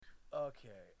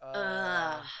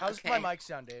Okay. How's okay. my mic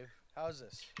sound, Dave? How's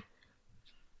this?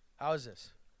 How's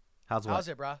this? How's what? How's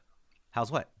it, brah?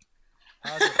 How's what?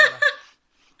 How's it, brother?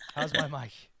 How's my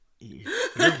mic? You're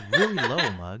really low,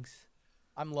 Muggs.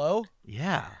 I'm low?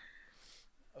 Yeah.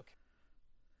 Okay.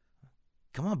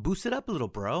 Come on, boost it up a little,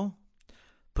 bro.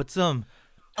 Put some.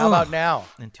 How about now?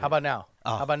 into How it. about now?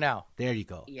 Oh. How about now? There you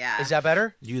go. Yeah. Is that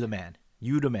better? You the man.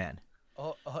 You the man.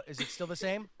 Oh, is it still the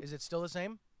same? Is it still the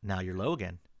same? Now you're low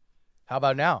again. How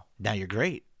about now? Now you're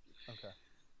great.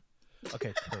 Okay.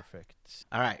 Okay, perfect.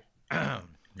 All right.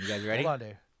 You guys ready? Hold on,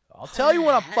 Dave. I'll tell you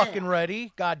when I'm fucking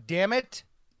ready. God damn it.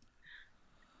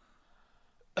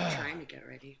 I'm trying to get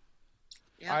ready.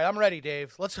 Yep. All right, I'm ready,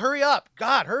 Dave. Let's hurry up.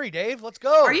 God, hurry, Dave. Let's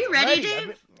go. Are you I'm ready,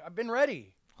 Dave? I've been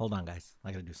ready. Hold on, guys.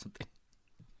 I gotta do something.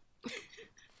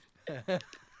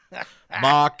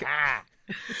 Mock.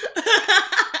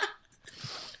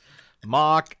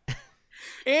 Mock.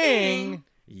 Ing.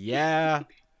 Yeah.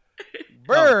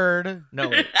 Bird.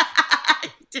 No. I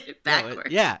did it No,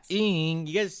 backwards. yeah. Ing.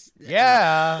 You guys.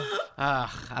 Yeah. I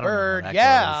don't Bird. know how that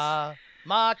Yeah.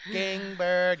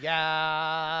 Mockingbird.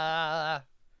 Yeah.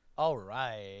 All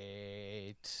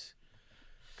right.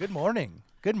 Good morning.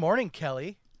 Good morning,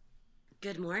 Kelly.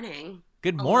 Good morning.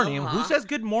 Good morning. Aloha. Who says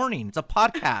good morning? It's a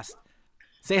podcast.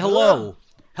 Say hello.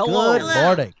 Hello. Good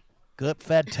morning. Good.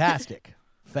 Fantastic.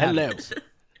 Hello. Fabulous.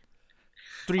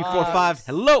 3, 4, 5.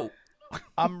 Hello.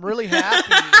 I'm really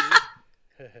happy.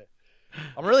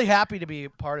 I'm really happy to be a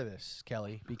part of this,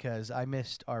 Kelly, because I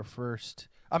missed our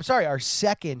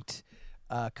second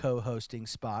co-hosting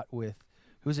spot with,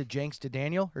 who's it, Jenks to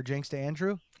Daniel or Jenks to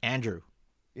Andrew? Andrew.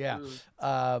 Yeah.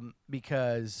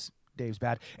 Because Dave's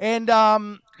bad. And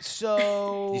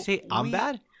so Did you say I'm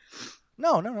bad?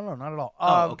 No, not at all.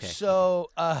 Okay. So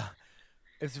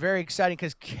it's very exciting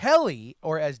because Kelly,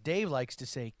 or as Dave likes to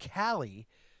say, Callie,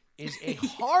 is a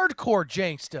hardcore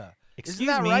Janksta. Excuse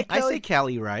that me. right, I Kelly? say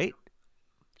Callie, right?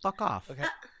 Fuck off. Okay.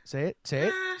 Say it,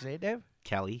 Dave.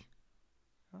 Callie.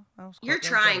 Oh, that was You're that was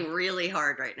trying better. really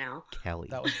hard right now. Kelly.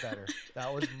 That was better.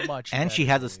 That was much And better, she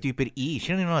has a Dave. stupid E. She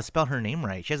doesn't even know how to spell her name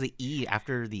right. She has an E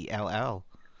after the LL.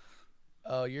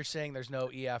 Oh, you're saying there's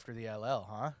no E after the LL,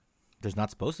 huh? There's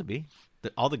not supposed to be.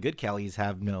 All the good Callies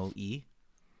have no E.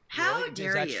 How Really?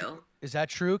 dare you? Is that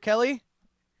true, Kelly?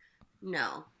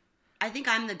 No. I think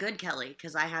I'm the good Kelly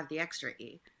because I have the extra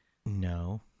E.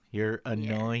 No. You're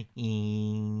annoying.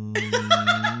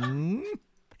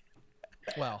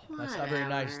 Well, that's not very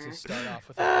nice to Whatever. start off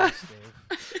with a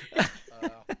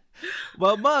Dave.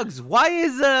 Well, Muggs, why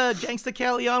is Janksta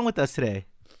Kelly on with us today?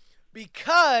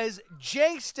 Because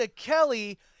Janksta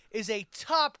Kelly is a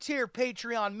top-tier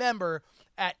Patreon member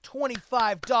at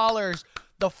 $25,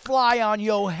 the fly on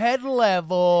your head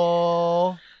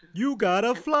level. You got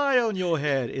a fly on your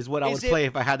head is what I Is would play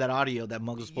if I had that audio that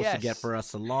Muggs was supposed to Yes. get for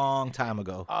us a long time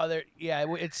ago. Oh,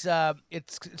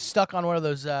 it's stuck on one of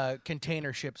those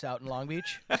container ships out in Long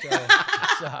Beach.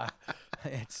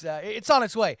 So it's on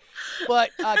its way.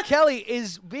 But Kelly,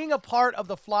 is being a part of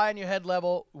the fly on your head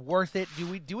level worth it?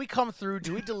 Do we come through?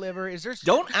 Do we deliver? Is there?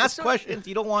 Don't ask questions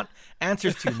you don't want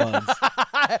answers to, Muggs.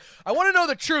 I want to know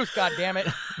the truth. God damn it!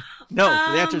 No,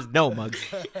 the answer is no, Muggs.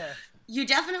 You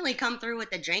definitely come through with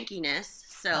the jankiness,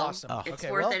 so Awesome. Oh. it's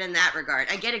Okay, worth well- it in that regard.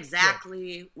 I get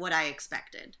exactly what I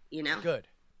expected, you know? Good.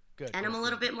 And I'm a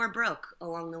little bit more broke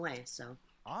along the way, so.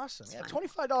 Awesome. It's Yeah, fine.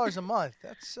 $25 a month.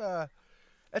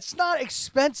 That's not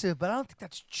expensive, but I don't think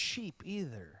that's cheap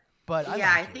either. But I I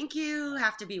like it. think you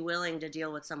have to be willing to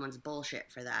deal with someone's bullshit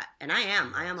for that. And I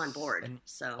am on board, And-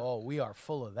 so. Oh, we are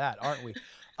full of that, aren't we?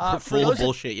 We're for full those of that-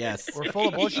 bullshit, yes. We're full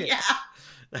of bullshit. Yeah.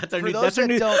 That's our For new. those That's our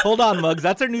that new. don't- Hold on, Muggs.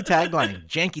 That's our new tagline.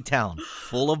 Janky Town,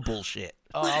 full of bullshit.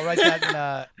 Oh, I'll write that in.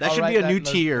 That I'll should write be a that new in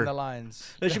tier. in the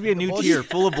lines. There should be a The new bullshit- tier,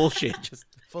 full of bullshit. Just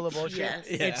Full of bullshit.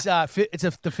 Yes. Yeah.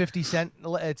 It's the 50 cent.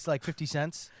 It's like 50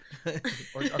 cents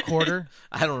or a quarter.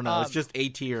 I don't know. It's Um, just a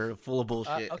tier full of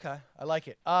bullshit. Okay, I like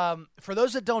it. For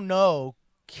those that don't know,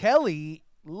 Kelly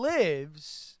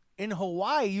lives in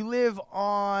Hawaii. You live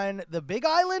on the Big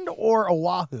Island or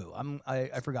Oahu?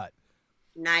 I forgot.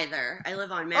 Neither. I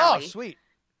live on Oh, Maui. sweet,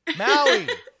 Maui.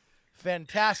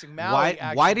 Fantastic, Maui. Why?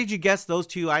 actually. Why did you guess those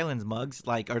two islands, Muggs?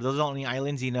 Like, are those the only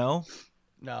islands you know?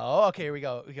 No. Okay, here we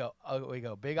go. We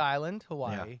go. Big Island,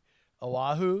 Hawaii,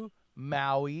 Oahu,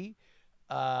 Maui.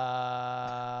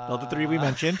 Those the three we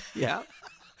mentioned. Yeah.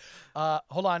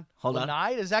 Hold on. Hold on.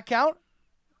 Lanai, does that count?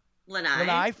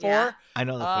 Lanai, 4. Yeah. I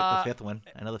know the Uh, fifth one.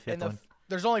 I know the fifth And one.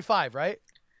 there's only 5, right?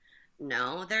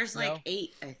 No, there's like No.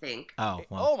 8, I think. Oh.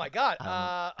 Well, Oh my God.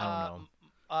 I don't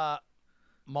know.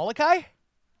 Molokai?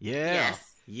 Yeah.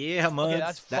 Yes. Yeah, Muggs. Okay,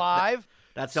 that's 5.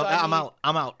 That's So I'm I out.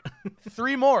 I'm out.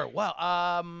 3 more. Wow.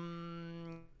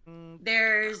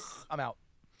 There's I'm out.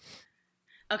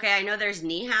 okay. I know there's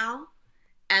Ni Hao,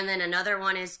 and then another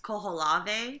one is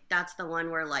Koholave. That's the one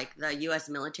where like the U.S.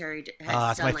 military has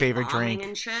that's done my like, favorite bombing drink.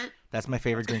 and shit. That's my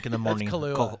favorite drink in the morning.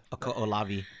 Kahlua.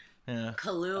 Olavi. Yeah.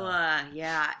 Kahlua,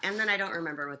 yeah. And then I don't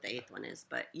remember what the 8th one is,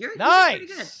 but you're pretty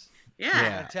good. Nice. Yeah.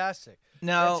 Yeah. Fantastic.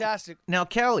 Now, Fantastic. now,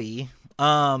 Kelly,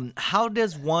 how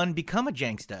does one become a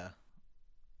Janksta?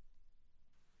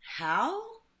 How?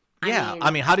 Yeah, I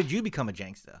mean, how did you become a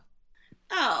Janksta?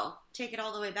 Oh, take it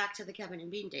all the way back to the Kevin and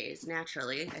Bean days,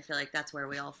 naturally. I feel like that's where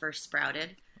we all first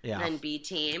sprouted. Yeah. Then B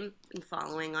Team and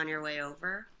following on your way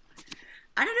over.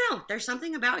 I don't know. There's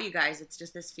something about you guys. It's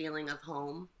just this feeling of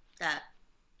home that,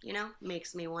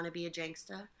 makes me want to be a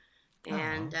Janksta.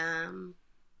 And,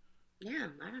 yeah,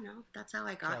 I don't know. That's how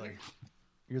I got Kelly, here.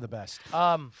 you're the best.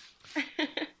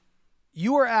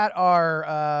 You were at our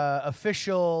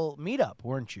official meetup,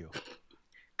 weren't you?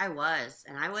 I was,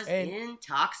 and I was And-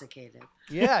 intoxicated.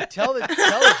 Yeah. Tell the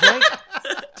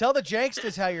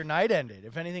Jankstas how your night ended.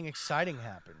 If anything exciting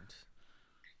happened.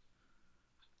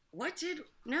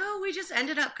 No, we just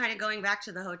ended up kind of going back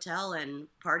to the hotel and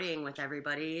partying with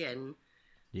everybody and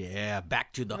Yeah,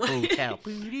 back to the hotel. back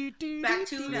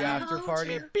to The the after hotel.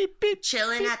 party. Beep, beep,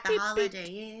 Chilling at the beep, Holiday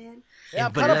Inn. Yeah,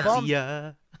 I'm in kind of bummed.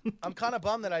 Valencia. I'm kind of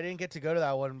bummed that I didn't get to go to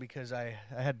that one because I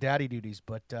had daddy duties.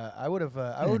 But I would have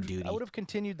duty. I would have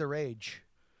continued the rage.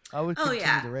 I would Oh, continue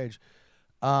yeah. the rage.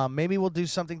 Maybe we'll do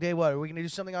something day. What are we gonna do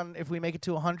something on if we make it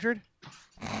to 100?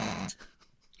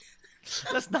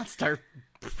 Let's not start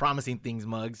promising things,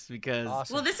 Muggs, because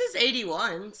Awesome. Well, this is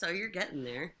 81, so you're getting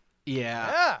there.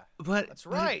 Yeah. but That's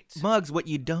right. Muggs, what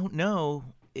you don't know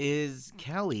is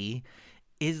Kelly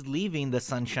is leaving the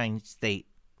Sunshine State.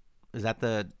 Is that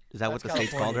what That's the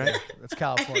state's called, California. right? That's I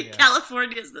California. think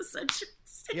California is the sunshine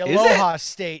state. The Is Aloha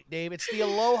State, Dave. It's the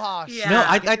Aloha State. Yeah. No,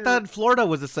 I Get your- thought Florida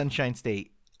was the Sunshine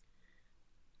State.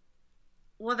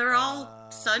 Well, they're all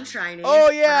sunshiny. Oh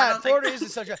but I yeah, don't Florida think- is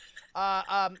the sunshine.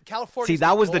 California. See,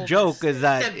 that was the joke. Is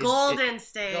that the Golden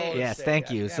State. Golden Yes, State,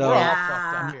 thank you. Yeah, So- we're all Yeah.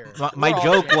 fucked up here. my We're all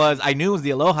joke fucked. was I knew it was the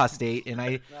Aloha State, and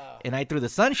I No. threw the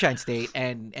Sunshine State,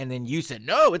 and then you said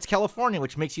no, it's California,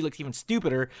 which makes you look even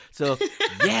stupider. So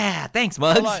yeah, thanks,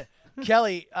 Muggs. Hold on.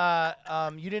 Kelly,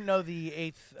 you didn't know the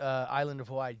 8th island of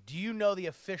Hawaii. Do you know the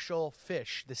official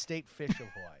fish, the state fish of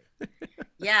Hawaii?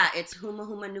 Yeah, it's Huma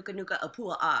Huma Nuka Nuka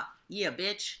Apua Ah. Yeah,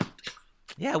 bitch.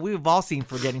 Yeah, we've all seen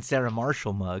Forgetting Sarah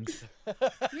Marshall, Muggs.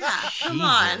 Yeah, come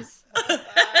on. Jesus.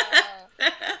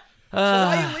 So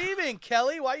why are you leaving,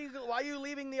 Kelly? Why are you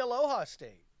leaving the Aloha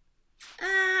State?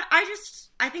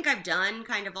 I think I've done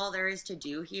kind of all there is to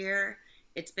do here.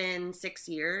 It's been 6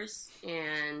 years,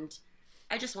 and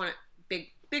I just want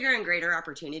bigger and greater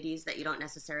opportunities that you don't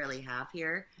necessarily have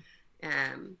here.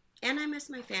 And I miss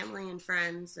my family and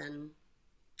friends, and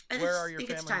I Where just are your think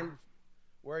family? it's time.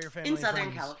 Where are your family? In and Southern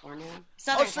friends? California.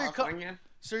 Southern so you're California.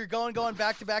 So you're going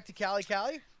back to Cali?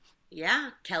 Yeah,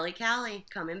 Kelly Cali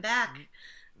coming back.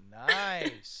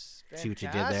 Nice. See what you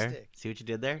did there? Fantastic. See what you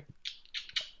did there?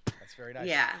 That's very nice.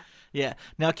 Yeah. Yeah.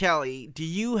 Now, Kelly, do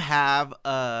you have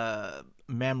a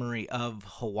memory of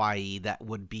Hawaii that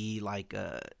would be like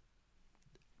a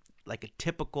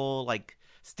typical, like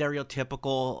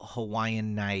stereotypical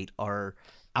Hawaiian night, or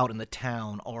out in the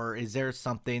town, or is there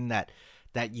something that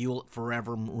you'll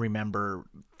forever remember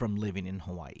from living in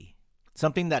Hawaii?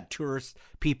 Something that tourist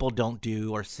people don't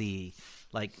do or see.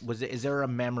 Like, is there a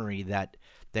memory that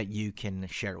you can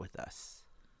share with us?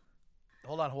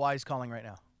 Hold on, Hawaii's calling right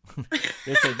now.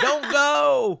 They say, "Don't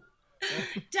go."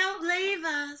 Don't leave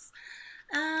us.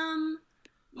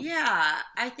 Yeah,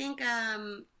 I think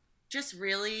just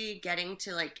really getting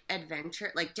to like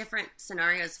adventure, like different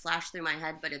scenarios flash through my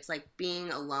head, but it's like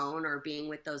being alone or being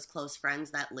with those close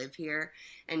friends that live here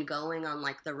and going on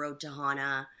like the road to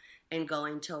Hana and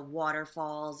going to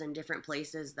waterfalls and different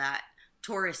places that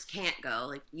tourists can't go.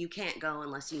 Like you can't go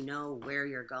unless you know where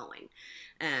you're going.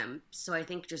 So I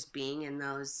think just being in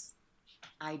those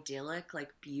idyllic, like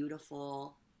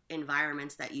beautiful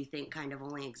environments that you think kind of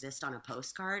only exist on a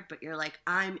postcard, but you're like,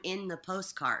 I'm in the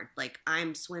postcard, like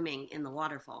I'm swimming in the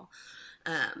waterfall.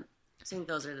 So I think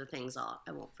those are the things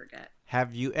I won't forget.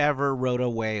 Have you ever rode a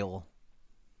whale?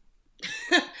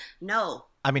 No.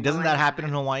 I mean, doesn't No, I that happen in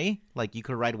haven't. Hawaii? Like, you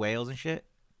could ride whales and shit?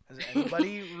 Has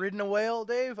anybody ridden a whale,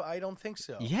 Dave? I don't think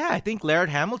so. Yeah, I think Laird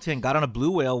Hamilton got on a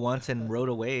blue whale once and rode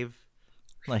a wave.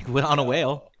 Like, went on a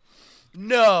whale.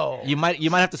 No. You might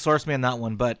have to source me on that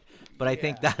one, but I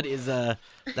think that is that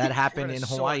happened We're in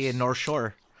gonna Hawaii source. and North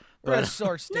Shore. We're gonna But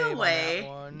source No Dave way.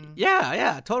 on that one.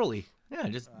 yeah, totally. Yeah,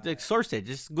 just like, source it.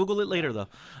 Just Google it later, though.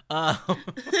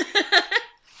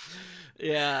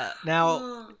 Yeah. Now,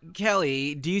 Oh.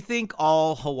 Kelly, do you think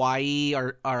all Hawaii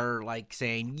are like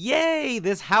saying, "Yay,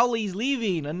 this Howley's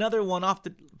leaving. Another one off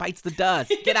the bites the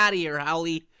dust. Get out of here,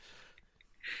 Howley."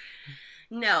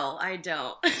 No, I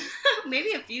don't.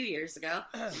 Maybe a few years ago,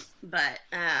 but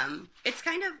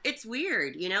it's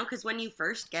weird, because when you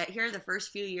first get here, the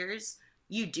first few years,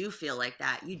 you do feel like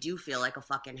that. You do feel like a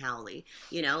fucking Howley.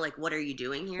 Like, what are you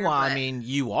doing here? Well, But, I mean,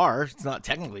 you are. It's not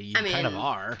technically. You kind of mean,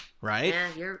 are, right? yeah,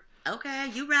 you're okay.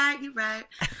 You right.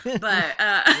 But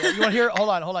You want to hear? Hold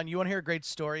on. You want to hear a great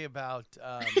story about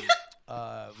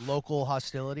local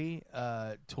hostility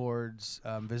towards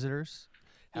visitors?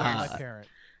 Happened to my parent.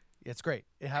 It's great.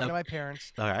 It happened to my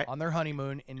parents All right. on their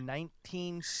honeymoon in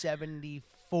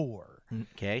 1974.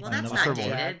 Okay. well, I that's know not for one.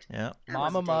 dated. Yeah. That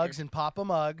Mama wasn't Muggs dated. and Papa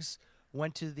Muggs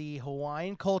went to the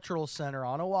Hawaiian Cultural Center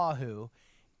on Oahu,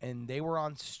 and they were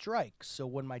on strike. So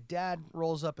when my dad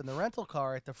rolls up in the rental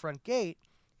car at the front gate,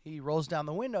 he rolls down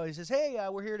the window. He says, "Hey,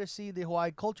 we're here to see the Hawaii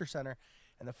Culture Center."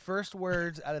 And the first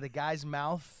words out of the guy's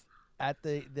mouth at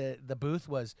the booth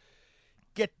was,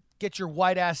 "Get your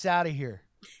white ass out of here."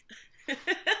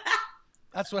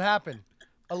 That's what happened.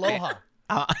 Aloha.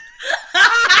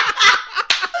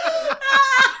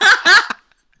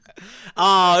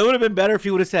 Oh, it would have been better if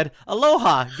you would have said,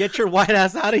 "Aloha, get your white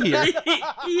ass out of here."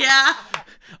 Yeah.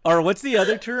 Or what's the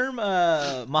other term?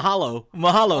 Mahalo.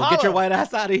 Mahalo, get your Mahalo. white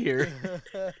ass out of here.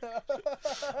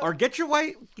 Or get your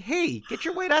white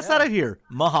ass out of here.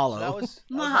 Mahalo. That was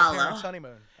my Mahalo. parents'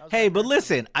 honeymoon. That was Hey, my but parents'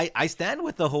 listen, I stand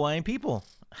with the Hawaiian people.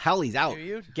 Howley's out. Do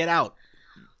you? Get out.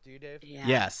 honeymoon. Do you, Dave?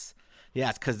 Yeah.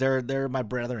 Yes, because they're my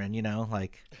brethren.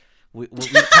 Like we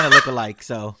kind of look alike.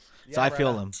 So Yeah, I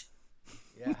feel brother. them.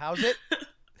 Yeah. How's it?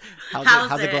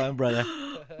 How's it going, brother?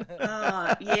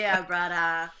 Oh, yeah,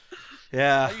 brother.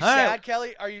 Yeah. Are you All right. sad,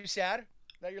 Kelly? Are you sad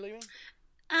that you're leaving?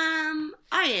 I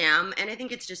am, and I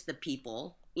think it's just the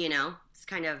people, It's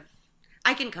kind of,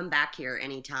 I can come back here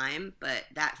anytime, but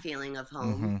that feeling of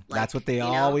home. Mhm. like, That's what they you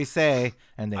know, always say,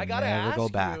 and they I gotta never ask go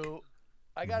back. you.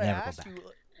 I gotta Never go ask back.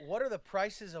 you, what are the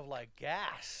prices of like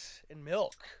gas and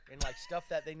milk and like stuff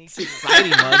that they need It's to?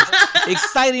 exciting, Muggs.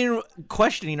 Exciting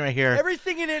questioning right here.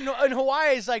 Everything in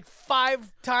Hawaii is like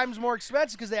 5 times more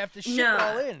expensive because they have to ship No. it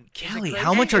all in. Is it Kelly, crazy?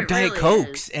 how much are It Diet really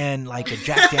Cokes is. and like a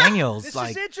Jack Daniels? This like,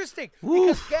 is interesting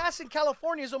Woof. because gas in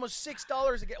California is almost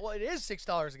 $6 a gallon. Well, it is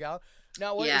 $6 a gallon.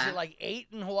 Now, what is Yeah. it like 8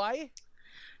 in Hawaii?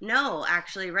 No,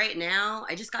 actually, right now,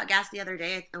 I just got gas the other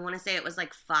day. I want to say it was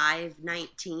like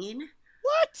 $5.19.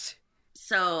 What?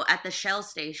 So at the Shell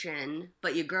station,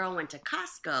 but your girl went to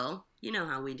Costco. You know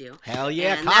how we do. hell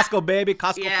yeah, And Costco, baby.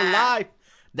 Costco for Yeah. life.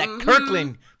 That Mhm.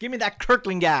 Kirkland. Give me that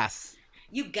Kirkland gas.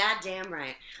 You goddamn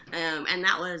right. And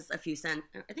that was a few cents.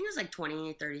 I think it was like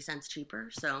 20, 30 cents cheaper.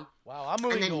 So Wow, I'm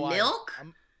moving then to Hawaii. milk?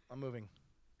 I'm moving.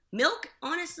 milk,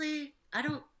 honestly, I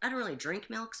don't really drink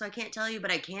milk, so I can't tell you,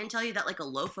 but I can tell you that like a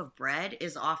loaf of bread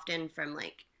is often from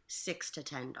like $6 to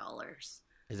 $10.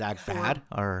 Is that bad?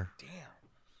 Or Damn,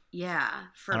 Yeah,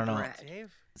 for I don't know. bread.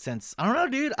 Dave. since I don't know,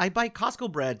 dude, I buy Costco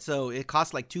bread, so it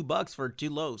costs like $2 for 2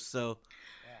 loaves. So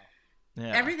Wow.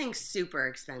 yeah. Everything's super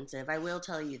expensive. I will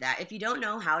tell you that. If you don't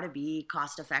know how to be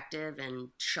cost effective and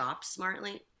shop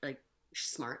smartly,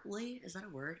 is that a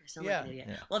word? I sound Yeah. like an idiot.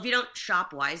 Yeah. Well, if you don't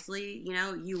shop wisely,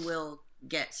 you will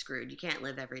get screwed. You can't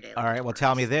live every day. All right, well,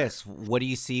 tell me this: what do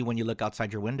you see when you look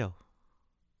outside your window?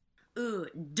 Ooh,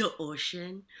 the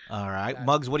ocean. All right, Gotcha.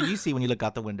 Muggs, what do you see when you look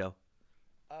out the window?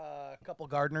 A couple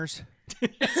gardeners.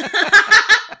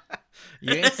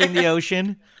 You ain't seen the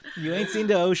ocean. You ain't seen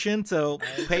the ocean, so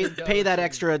ain't pay seen the pay that ocean.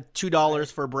 extra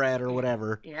 $2 for bread or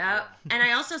whatever. Yeah. And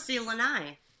I also see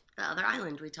Lanai, the other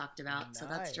island we talked about. So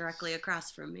Nice. that's directly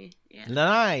across from me. Yeah.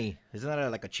 Lanai, isn't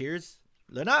that like a Cheers?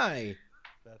 Lanai.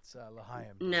 That's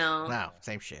L'Chaim. No. No,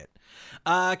 same shit.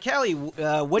 Kelly,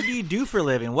 what do you do for a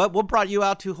living? What brought you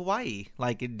out to Hawaii?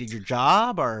 Like, did your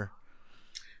job or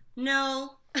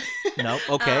No. no?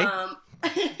 Okay.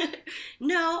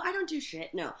 No, I don't do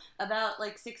shit. No. About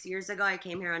like 6 years ago, I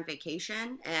came here on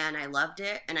vacation and I loved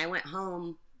it. And I went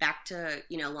home back to,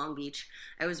 Long Beach.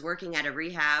 I was working at a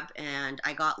rehab and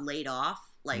I got laid off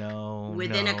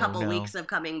within a couple weeks of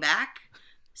coming back.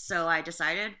 So I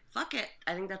decided, fuck it.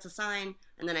 I think that's a sign.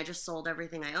 And then I just sold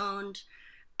everything I owned.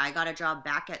 I got a job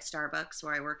back at Starbucks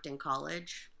where I worked in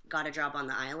college. Got a job on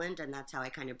the island, and that's how I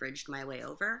kind of bridged my way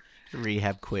over.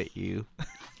 Rehab quit you.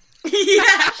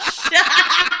 Yeah.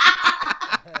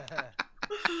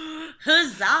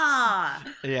 Huzzah!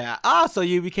 Yeah. Oh, so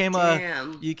you became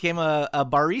Damn. a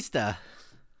barista.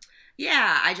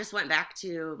 Yeah, I just went back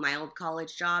to my old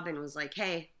college job and was like,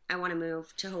 hey, I want to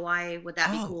move to Hawaii. Would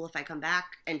that be Oh. cool if I come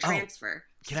back and Oh. transfer?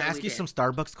 Can So I ask we you did. some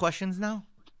Starbucks questions now?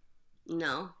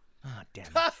 No. Oh, damn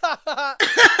it.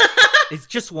 It's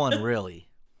just one, really.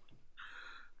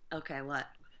 Okay, what?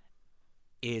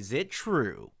 Is it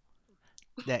true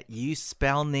that you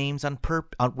spell names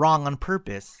wrong on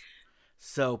purpose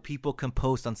so people can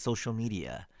post on social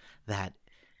media that,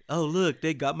 oh, look,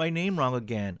 they got my name wrong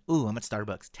again. Ooh, I'm at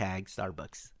Starbucks. Tag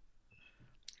Starbucks.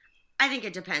 I think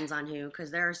it depends on who,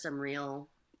 because there are some real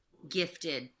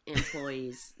gifted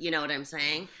employees. You know what I'm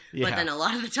saying? Yeah. But then a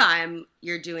lot of the time,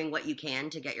 you're doing what you can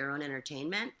to get your own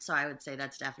entertainment. So I would say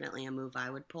that's definitely a move I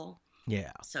would pull.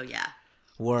 Yeah. So yeah.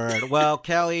 Word. Well,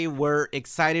 Kelly, we're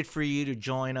excited for you to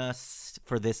join us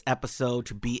for this episode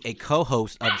to be a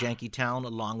co-host of Janky Town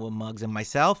along with Muggs and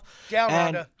myself. Down,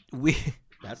 And Rhonda.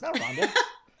 That's not Rhonda.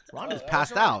 Rhonda's that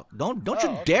passed was her? out. Don't you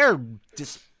okay. dare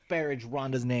disparage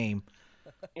Rhonda's name.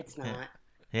 It's not.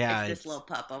 Yeah, it's this little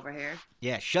pup over here.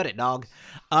 Yeah, shut it, dog.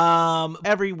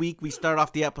 Every week we start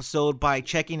off the episode by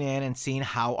checking in and seeing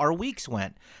how our weeks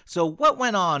went. So what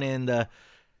went on in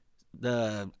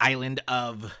the island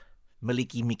of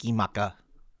Maliki Miki Maka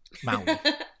Maui? 'Cause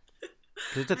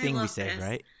it's a thing we love say, this.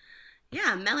 right?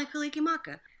 Yeah,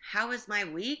 Melikalikimaka. How was my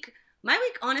week? My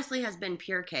week honestly has been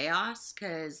pure chaos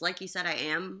because, like you said, I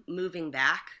am moving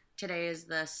back. Today is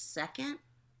the 2nd,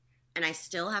 and I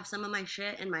still have some of my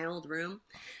shit in my old room.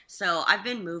 So I've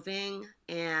been moving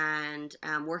and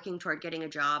working toward getting a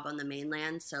job on the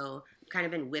mainland. So I've kind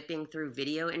of been whipping through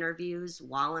video interviews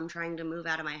while I'm trying to move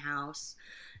out of my house,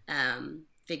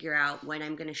 figure out when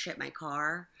I'm going to ship my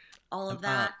car, all of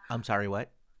that. I'm sorry,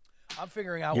 what? I'm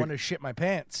figuring out when to shit my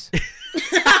pants.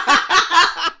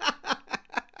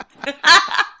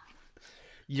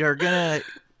 You're gonna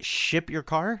ship your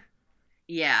car?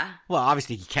 Yeah. Well,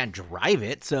 obviously you can't drive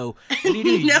it, so what do you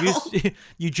do? No.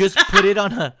 You just put it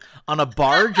on a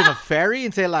barge and a ferry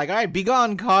and say like, all right, be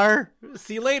gone, car.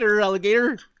 See you later,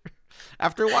 alligator.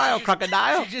 After a while,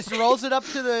 crocodile. She just rolls it up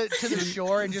to the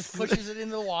shore and just pushes it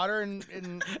into the water and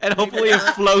hopefully it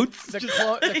floats. The Just-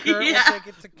 current Yeah. will take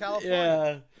it to California.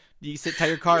 yeah. You sit tight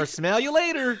your car. Smell you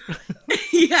later.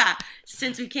 Yeah,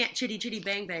 since we can't chitty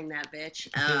bang bang that bitch.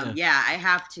 Yeah, I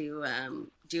have to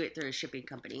do it through a shipping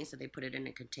company, so they put it in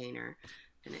a container,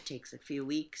 and it takes a few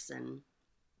weeks, and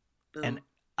boom. And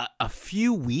a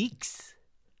few weeks.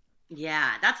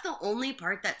 Yeah, that's the only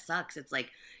part that sucks. It's like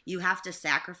you have to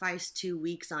sacrifice 2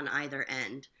 weeks on either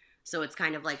end. So it's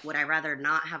kind of like, would I rather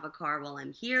not have a car while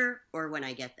I'm here or when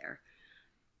I get there?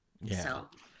 Yeah. So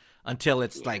Until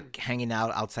it's like hanging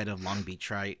out outside of Long Beach,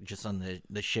 right? Just on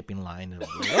the shipping line. And like,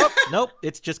 oh, nope,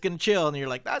 it's just gonna chill, and you're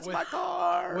like, that's my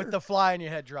car. With the fly in your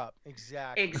head drop.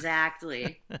 Exactly.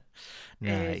 exactly.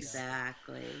 Nice.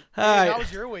 Exactly. Hey, All right. how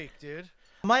was your week, dude?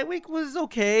 My week was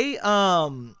okay.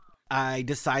 I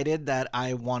decided that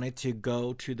I wanted to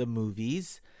go to the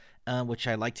movies, which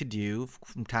I like to do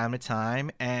from time to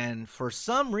time. And for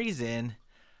some reason,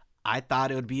 I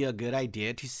thought it would be a good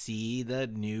idea to see the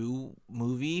new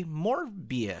movie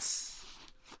Morbius.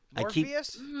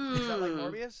 Morpheus? Is that like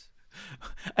Morbius?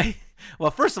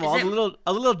 Well, first of all, Is I was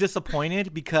a little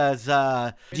disappointed because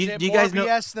do you More guys know?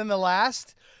 BS than the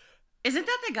last? Isn't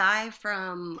that the guy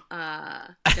from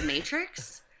The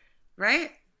Matrix?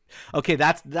 Right? Okay,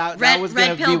 that Red- was red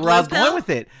gonna pill, be where I was blue going pill? with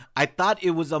it. I thought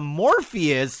it was a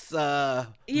Morpheus movie.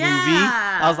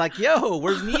 Yeah. I was like, "Yo,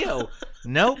 where's Neo?"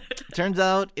 Nope. Turns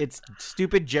out it's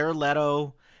stupid Jared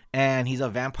Leto, and he's a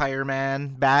vampire man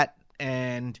bat,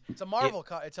 and It's a Marvel.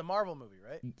 It's a Marvel movie,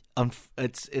 right?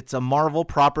 it's a Marvel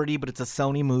property, but it's a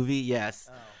Sony movie. Yes.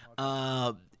 Oh,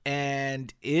 okay.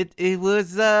 And it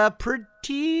was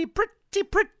pretty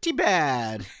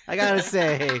bad. I gotta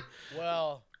say.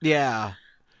 Well, Yeah.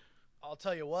 I'll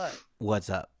tell you what. What's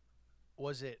up?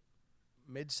 Was it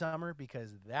Midsummer?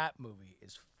 Because that movie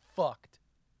is fucked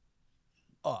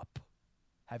up.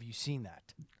 Have you seen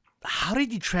that? How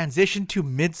did you transition to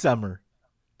Midsummer?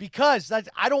 Because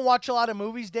I don't watch a lot of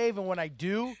movies, Dave, and when I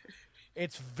do,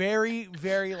 it's very,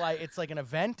 very like it's like an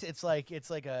event. It's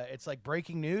like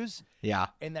breaking news. Yeah.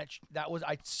 And that was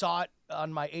I saw it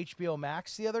on my HBO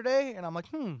Max the other day, and I'm like,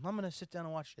 I'm gonna sit down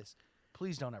and watch this.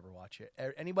 Please don't ever watch it.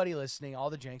 Anybody listening, all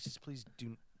the Janksies, please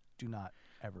do not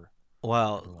ever.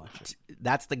 Well, watch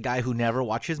that's the guy who never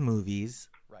watches movies.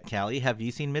 Right. Callie, have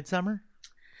you seen Midsummer?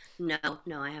 No,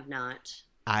 I have not.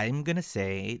 I'm going to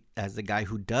say, as the guy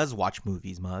who does watch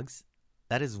movies, Muggs,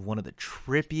 that is one of the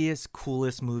trippiest,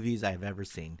 coolest movies I've ever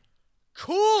seen.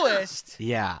 Coolest?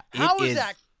 Yeah. How is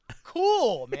that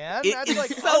cool, man? It That's is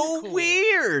like so uncool.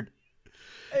 weird.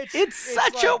 It's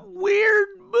such a like- weird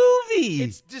movie.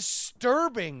 It's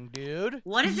disturbing, dude.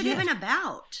 What is it even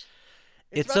about?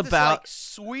 It's It's about this, about- like,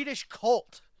 Swedish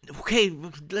cult. Okay,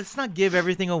 let's not give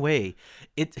everything away.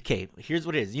 It's okay. Here's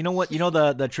what it is. You know what? You know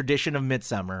the tradition of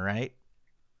Midsummer, right?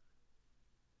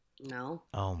 No.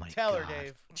 Oh my Tell god. her,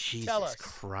 Dave. Jesus Tell us.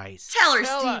 Christ. Tell her,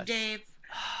 Tell Steve us. Dave.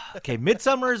 Okay,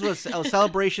 Midsummer's was a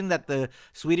celebration that the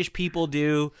Swedish people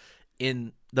do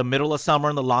in the middle of summer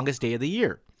on the longest day of the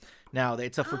year. Now,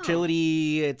 it's a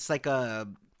fertility. It's like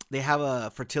they have a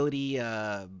fertility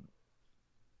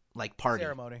like party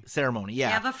ceremony. Yeah,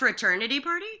 You have a fraternity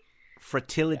party?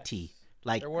 fertility.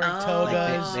 Like They're wearing Oh.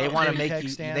 togas. they want to big make keg you.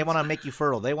 stands. They want to make you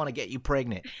fertile. They want to get you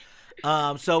pregnant.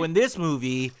 So in this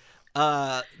movie,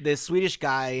 this Swedish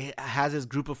guy has his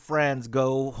group of friends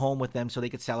go home with them so they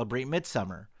could celebrate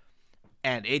Midsummer,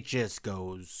 and it just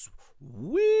goes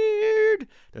weird.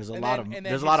 There's a lot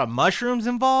of mushrooms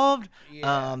involved.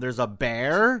 Yeah. There's a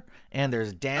bear and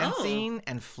there's dancing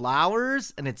and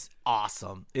flowers, and it's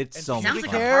awesome. It's And so much Sounds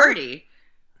fun. like a hair? party.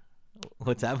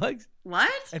 What's that, Bugs? What?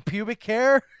 And pubic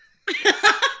hair.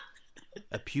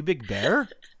 A pubic bear?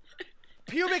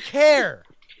 Pubic hair.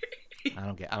 I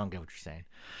don't get what you're saying.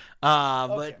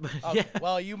 Okay. But Okay. yeah.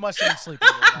 Well, you must have been sleeping.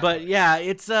 But yeah,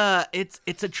 it's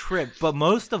a trip. But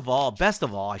best of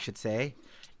all, I should say,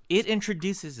 it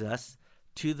introduces us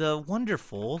to the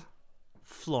wonderful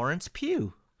Florence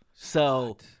Pugh.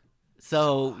 So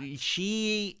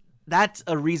that's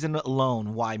a reason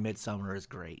alone why Midsummer is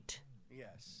great.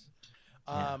 Yes.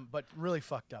 But really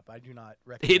fucked up. I do not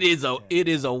recommend It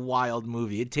is a wild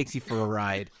movie. It takes you for a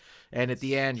ride, and at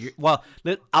the end,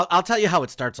 I'll tell you how it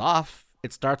starts off.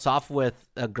 It starts off with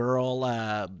a girl.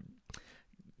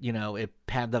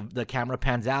 The camera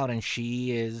pans out, and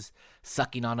she is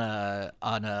sucking on a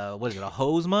what is it, a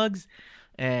hose, Mugs,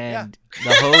 and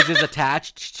the hose is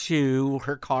attached to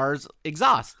her car's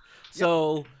exhaust.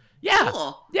 So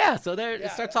Cool. So there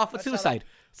it starts off with that's how suicide.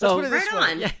 Let's So put it this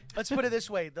Right way. on. Let's put it this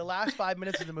way. The last 5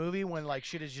 minutes of the movie, when like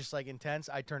shit is just like intense,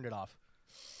 I turned it off.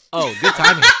 oh, good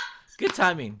timing. Good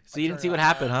timing. So you didn't see what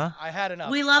happened, huh? I had enough.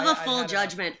 We love a a full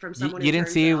judgment from someone You who didn't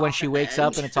turns see it when off she at wakes the up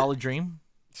end. and it's all a dream?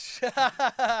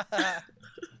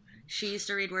 She used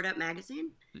to read Word Up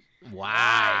magazine.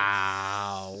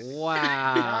 Wow.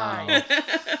 Wow. Nice.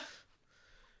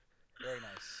 Very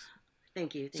nice.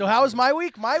 Thank you. So how was my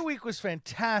week? My week was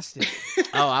fantastic.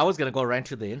 Oh, I was going to go right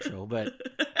to the intro, but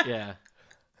yeah.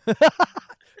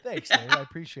 Thanks, Dave. I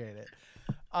appreciate it.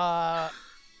 Oh,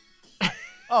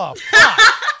 fuck.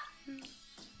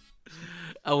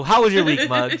 Oh, how was your week,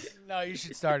 Muggs? No, you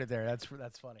should start it there. That's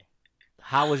funny.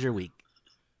 How was your week?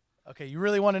 Okay, you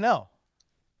really want to know?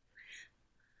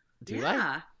 Do I?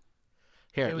 Yeah.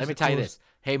 Here, It was let me the tell you coolest- this.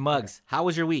 Hey, Muggs, how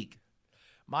was your week?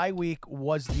 My week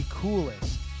was the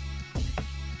coolest.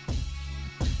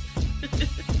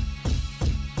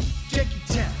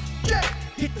 Janky Town,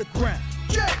 hit the ground.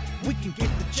 We can get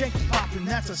the janky poppin',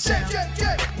 that's a sound.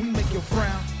 We make your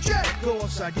frown, go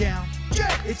upside down.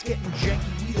 It's getting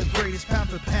janky, we the greatest pound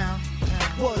for pound.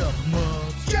 What up,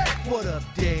 Muggs? What up,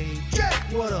 Dave?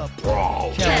 What up,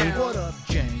 Kelly? What up,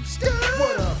 James?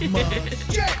 What up, Muggs?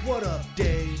 What up,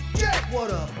 Dave?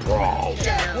 What up,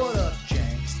 What up,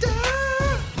 James?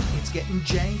 It's getting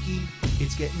janky.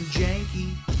 It's getting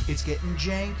janky. It's getting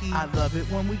janky. I love it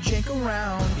when we jank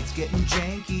around. It's getting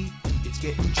janky. It's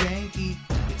getting janky.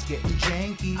 It's getting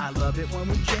janky. I love it when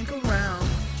we jank around.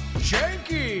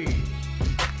 Janky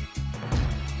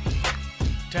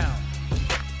Town.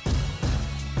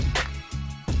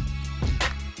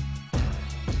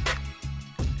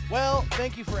 Well,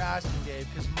 thank you for asking, Dave,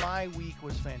 because my week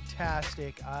was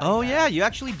fantastic. Oh, yeah, you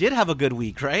actually did have a good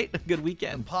week, right? A good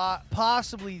weekend.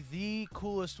 Possibly the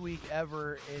coolest week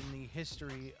ever in the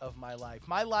history of my life.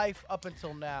 My life up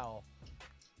until now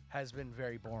has been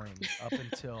very boring up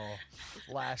until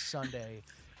last Sunday.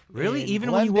 Really? in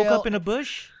Even when you woke up Glendale- in a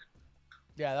bush?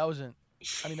 Yeah, that wasn't.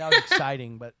 I mean, that was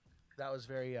exciting, but that was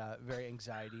very, very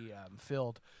anxiety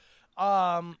filled.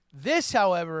 This,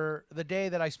 however, the day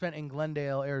that I spent in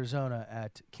Glendale, Arizona,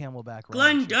 at Camelback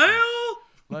Ranch.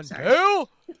 Glendale.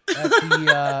 At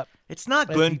the It's not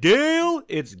But Glendale.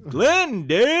 It's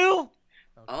Glendale.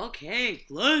 Okay,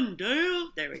 Glendale.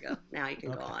 There we go. Now you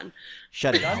can go on.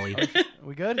 Shut it, Holly.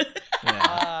 we good?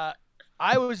 Yeah.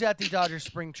 I was at the Dodgers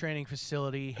spring training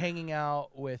facility hanging out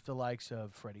with the likes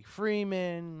of Freddie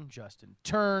Freeman, Justin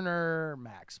Turner,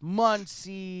 Max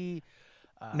Muncy.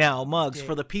 Now, Muggs, Dave-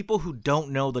 for the people who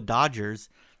don't know the Dodgers,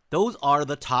 those are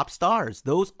the top stars.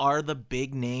 Those are the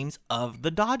big names of the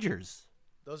Dodgers.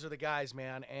 Those are the guys,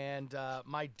 man. And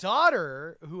my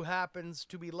daughter, who happens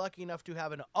to be lucky enough to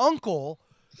have an uncle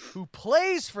who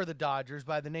plays for the Dodgers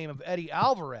by the name of Eddie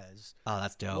Alvarez, Oh,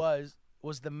 that's dope.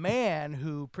 was the man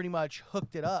who pretty much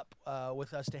hooked it up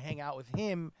with us to hang out with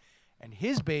him and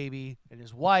his baby and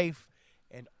his wife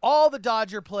and all the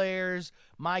Dodger players,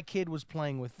 my kid was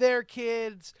playing with their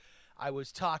kids. I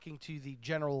was talking to the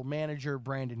general manager,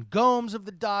 Brandon Gomes of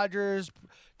the Dodgers,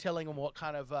 telling him what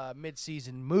kind of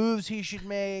midseason moves he should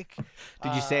make.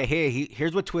 Did you say, hey,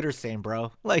 here's what Twitter's saying,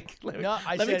 bro? Like, let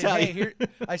me tell you.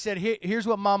 I said, here's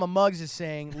what Mama Muggs is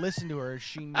saying. Listen to her.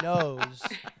 She knows.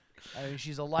 I mean,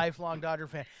 she's a lifelong Dodger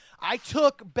fan. I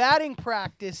took batting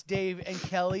practice, Dave and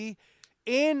Kelly,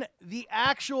 in the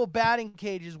actual batting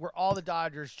cages where all the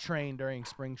Dodgers train during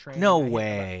spring training. No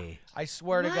way. I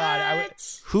swear to God.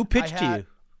 Who pitched to you?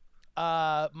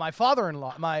 My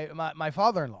father-in-law. My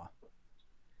father-in-law.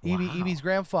 Wow. Evie's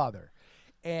grandfather.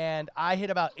 And I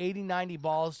hit about 80, 90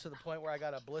 balls to the point where I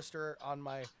got a blister on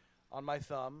my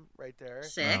thumb right there.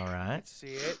 Sick. All right.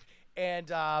 See it. And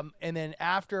then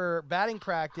after batting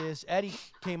practice, Eddie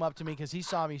came up to me because he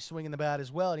saw me swinging the bat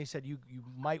as well, and he said, "You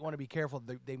might want to be careful.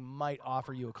 They might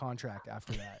offer you a contract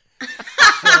after that."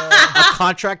 A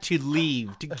contract to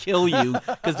leave, to kill you,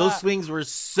 because those swings were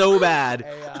so bad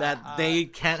that they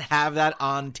can't have that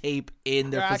on tape in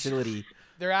their facility.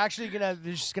 They're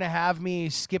just gonna have me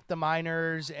skip the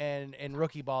minors and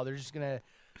rookie ball.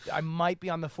 I might be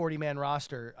on the 40-man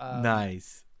roster.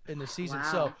 Nice. In the season.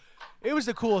 Wow. So it was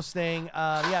the coolest thing.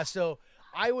 So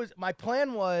my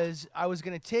plan was I was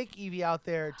going to take Evie out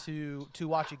there to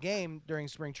watch a game during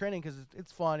spring training because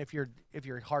it's fun if you're a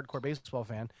hardcore baseball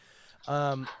fan.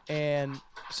 And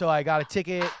so I got a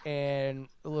ticket and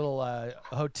a little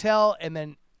hotel, and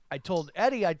then I told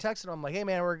Eddie, I texted him, I'm like, hey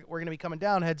man, we're going to be coming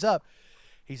down, heads up.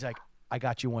 He's like, I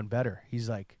got you one better. He's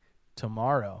like,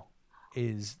 tomorrow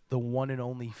is the one and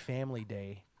only family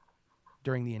day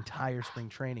during the entire spring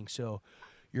training, so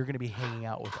you're going to be hanging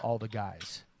out with all the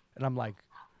guys. And I'm like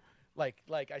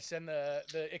I send the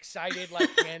excited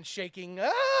handshaking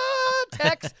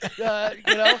text,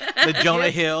 the Jonah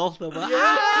Hill.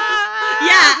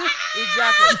 Yeah.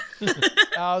 Exactly.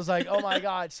 I was like, oh my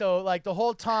God. So the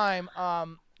whole time,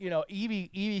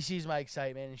 Evie sees my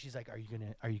excitement and she's like, are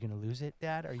you gonna lose it,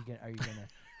 Dad? Are you gonna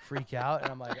freak out?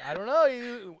 And I'm like, I don't know.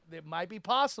 It might be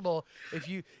possible. If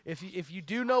you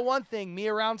do know one thing, me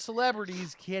around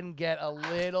celebrities can get a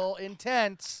little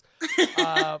intense.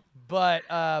 But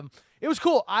it was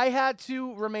cool. I had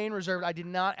to remain reserved. I did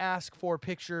not ask for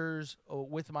pictures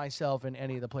with myself and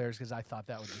any of the players because I thought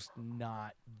that would just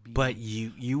not be. But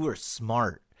you were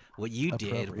smart. What you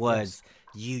did was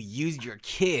you used your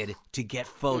kid to get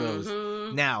photos.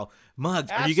 Mm-hmm. Now,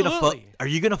 Muggs, are you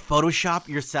gonna Photoshop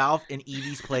yourself in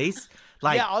Evie's place?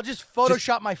 Yeah, I'll just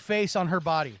Photoshop my face on her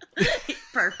body.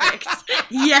 Perfect.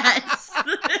 Yes.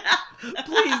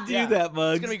 Please do that,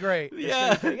 Muggs. It's gonna be great.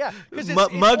 Yeah. It's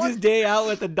Muggs' day out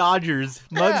with the Dodgers.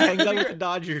 Muggs hangs out with the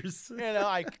Dodgers.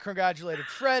 I congratulated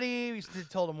Freddie. We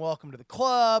told him welcome to the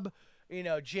club.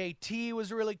 JT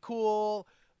was really cool.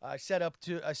 I said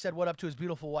what up to his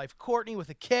beautiful wife Courtney with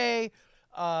a K.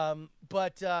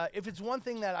 But if it's one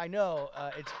thing that I know,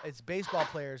 it's baseball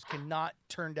players cannot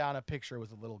turn down a picture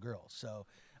with a little girl. So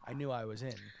I knew I was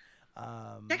in.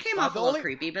 That came off a little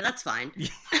creepy, but that's fine.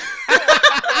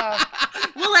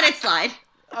 We'll let it slide.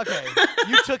 Okay,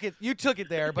 you took it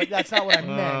there, but that's not what I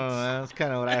meant. That's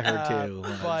kind of what I heard too.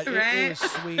 But it was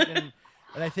sweet, and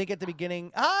I think at the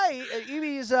beginning, hi,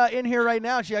 Evie is in here right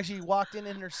now. She actually walked in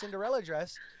her Cinderella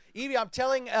dress. Evie, I'm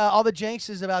telling all the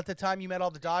Jankses about the time you met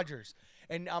all the Dodgers,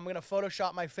 and I'm gonna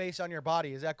Photoshop my face on your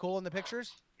body. Is that cool in the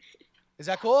pictures? Is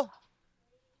that cool?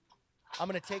 I'm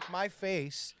gonna take my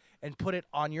face and put it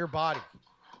on your body.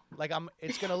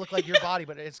 It's gonna look like your body,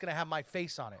 but it's gonna have my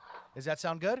face on it. Does that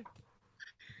sound good?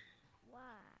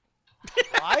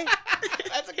 Why?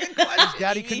 That's a good question.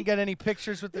 Daddy couldn't get any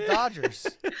pictures with the Dodgers,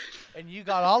 and you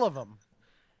got all of them,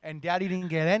 and Daddy didn't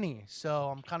get any. So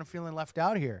I'm kind of feeling left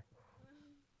out here.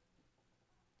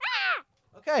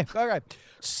 Okay, all right.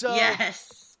 So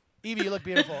yes, Evie, you look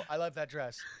beautiful. I love that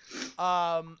dress.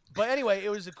 But anyway, it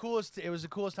was the coolest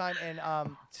time.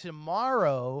 And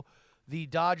tomorrow, the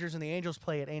Dodgers and the Angels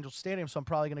play at Angels Stadium, so I'm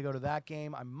probably going to go to that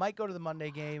game. I might go to the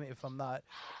Monday game if I'm not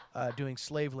doing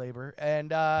slave labor. And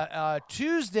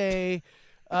Tuesday,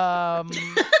 I'm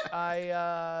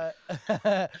going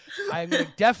to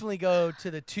definitely go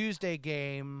to the Tuesday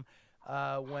game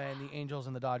when the Angels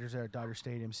and the Dodgers are at Dodger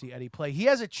Stadium. See Eddie play. He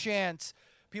has a chance.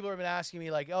 People have been asking me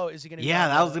is he going to? Yeah,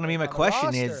 that was going to be my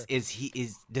question. Does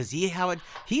he have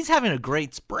he's having a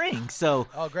great spring. So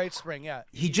great spring, yeah.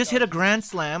 He just hit a grand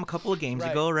slam a couple of games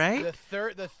ago, right?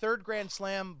 The third grand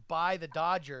slam by the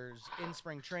Dodgers in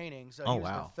spring training. So he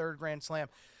was the third grand slam.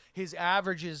 His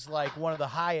average is one of the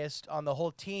highest on the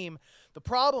whole team. The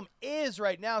problem is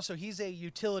right now, so he's a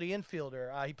utility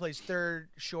infielder. He plays third,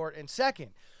 short, and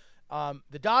second.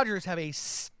 The Dodgers have a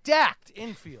stacked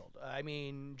infield. I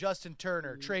mean, Justin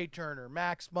Turner, Trey Turner,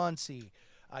 Max Muncy,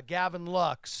 Gavin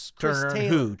Lux, Chris Turner and Taylor.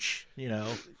 Hooch,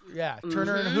 Yeah,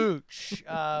 Turner and Hooch.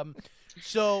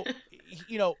 So,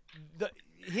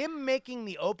 him making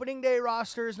the opening day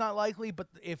roster is not likely, but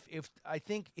if I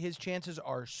think his chances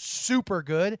are super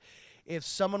good. If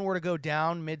someone were to go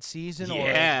down mid-season,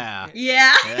 Yeah.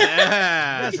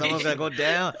 Someone's gonna go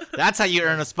down. That's how you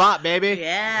earn a spot, baby.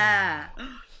 Yeah.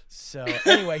 So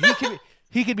anyway,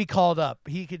 he could be called up.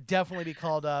 He could definitely be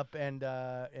called up and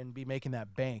be making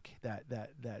that bank, that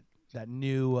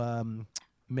new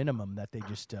minimum that they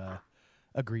just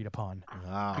agreed upon.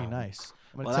 Wow. Pretty nice.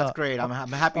 Well, that's great. I'm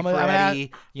happy I'm for gonna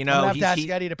Eddie. I'm gonna have to ask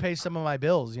Eddie to pay some of my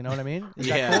bills. You know what I mean? Is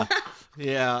that cool?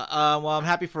 Yeah. Well, I'm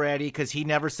happy for Eddie because he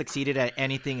never succeeded at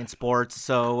anything in sports.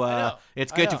 So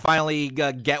it's good to finally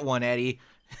get one, Eddie.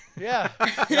 Yeah.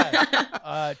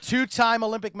 2-time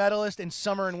Olympic medalist in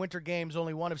summer and winter games.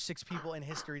 Only one of 6 people in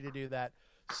history to do that.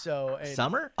 So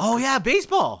Summer? Oh yeah,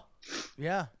 baseball.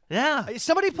 Yeah. Yeah. Is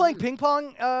somebody playing ping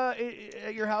pong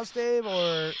at your house, Dave?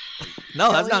 Or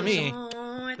no, that's not me.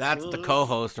 Oh, That's the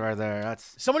co-host right there.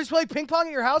 That's somebody's playing ping pong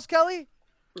at your house, Kelly?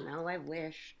 No, I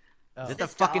wish. Is it the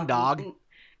fucking dog?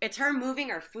 It's her moving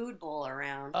her food bowl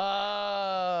around.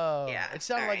 Oh. Yeah, It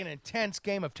sounded like an intense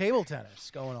game of table tennis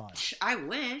going on. I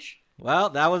wish. Well,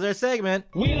 that was our segment.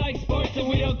 We like sports and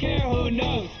we don't care who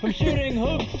knows. From shooting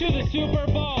hoops to the Super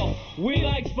Bowl. We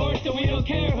like sports and we don't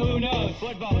care who knows.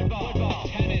 Football,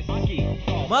 tennis, hockey,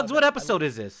 golf. Mugs, what episode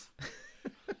is this?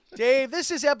 Dave, this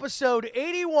is episode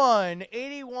 81.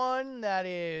 81, that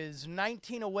is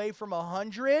 19 away from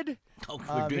 100. Oh,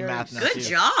 we're doing math now. Good too.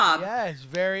 job. Yes,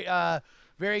 very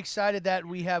excited that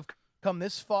we have come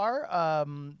this far.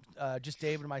 Just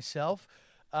Dave and myself.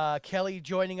 Kelly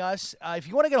joining us. If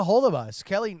you want to get a hold of us,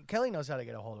 Kelly knows how to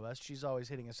get a hold of us. She's always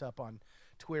hitting us up on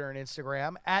Twitter and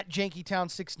Instagram at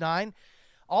JankyTown69.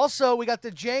 Also, we got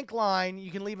the Jank line.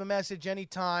 You can leave a message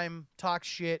anytime, talk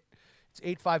shit. It's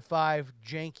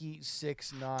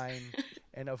 855-JANKY69.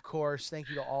 And, of course, thank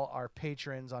you to all our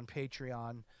patrons on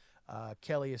Patreon,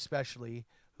 Kelly especially,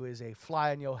 who is a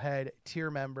Fly on Your Head tier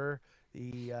member.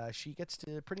 She gets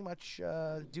to pretty much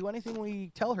do anything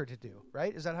we tell her to do,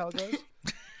 right? Is that how it goes?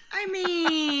 I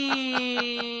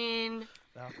mean,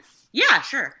 No. yeah,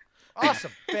 sure.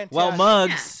 Awesome. Fantastic. Well,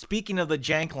 Muggs, Yeah. speaking of the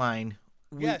Jank line,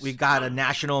 Yes. we got a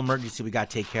national emergency we got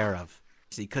to take care of.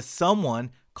 Because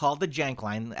someone called the Jank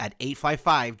line at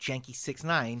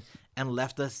 855-JANKY69 and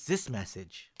left us this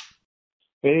message.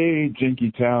 Hey,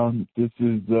 Janky Town. This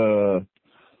is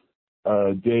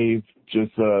Dave,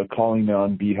 just calling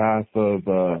on behalf of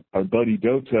our buddy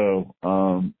Doto.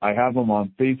 I have him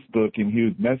on Facebook, and he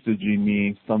was messaging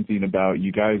me something about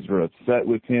you guys were upset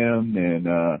with him,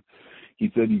 and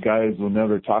he said you guys will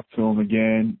never talk to him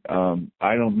again.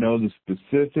 I don't know the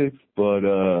specifics,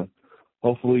 but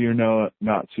hopefully you're not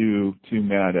too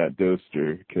mad at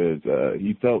Doster, because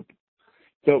he felt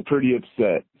pretty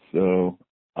upset. So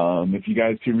if you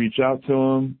guys can reach out to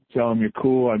him, tell him you're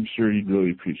cool, I'm sure he'd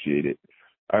really appreciate it.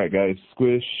 All right, guys,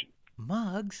 squish.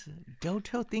 Muggs,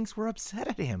 Doto thinks we're upset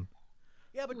at him.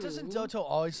 Yeah, but doesn't Doto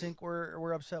always think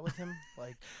we're upset with him?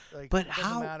 Like But it doesn't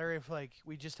how- matter if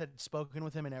we just had spoken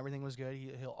with him and everything was good.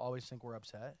 He'll always think we're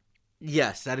upset.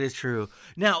 Yes, that is true.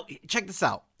 Now, check this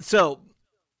out. So,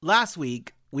 last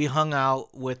week, we hung out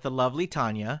with the lovely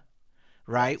Tanya,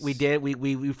 right? Yes. We did.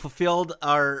 We fulfilled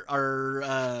our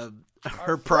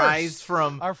her prize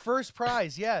from Our first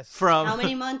prize, yes. from. How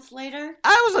many months later?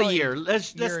 I was Oh, a year.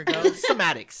 Let's year ago.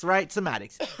 semantics, right?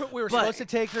 Semantics. We were But- supposed to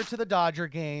take her to the Dodger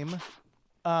game.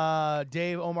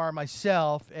 Dave, Omar,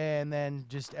 myself, and then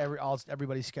just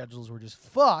everybody's schedules were just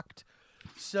fucked.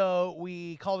 So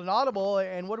we called an audible,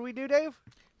 and what do we do, Dave?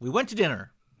 We went to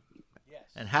dinner Yes.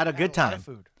 and had a good A lot time. of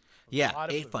food. Yeah, lot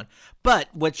of ate food. fun. But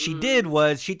what she did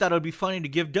was she thought it would be funny to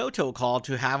give Doto a call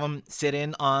to have him sit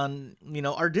in on,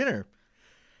 our dinner.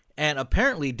 And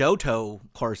apparently Doto,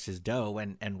 of course, is Doe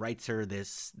and writes her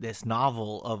this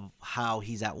novel of how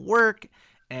he's at work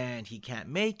and he can't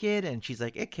make it. And she's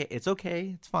like, okay, it's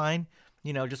okay. It's fine.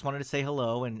 Just wanted to say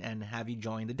hello and have you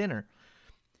join the dinner.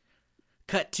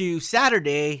 Cut to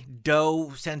Saturday,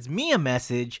 Doe sends me a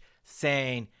message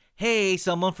saying, hey,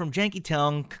 someone from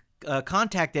Jankytown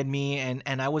contacted me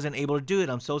and I wasn't able to do it.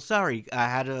 I'm so sorry. I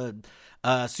had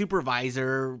a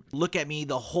supervisor look at me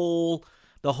the whole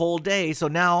day. So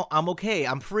now I'm okay.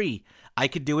 I'm free. I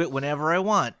could do it whenever I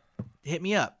want. Hit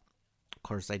me up. Of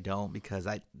course I don't, because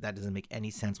that doesn't make any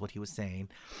sense what he was saying.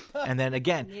 And then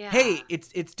again, Yeah. hey,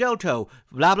 it's Doto.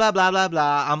 Blah blah blah blah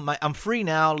blah. I'm free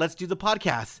now. Let's do the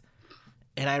podcast.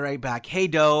 And I write back, "Hey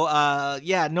Doe,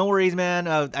 yeah, no worries, man.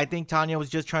 I think Tanya was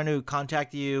just trying to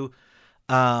contact you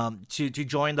to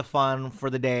join the fun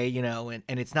for the day, you know, and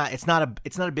it's not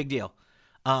a big deal.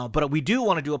 But we do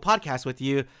want to do a podcast with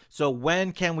you. So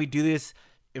when can we do this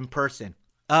in person?"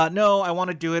 No, I want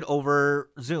to do it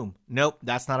over Zoom. Nope,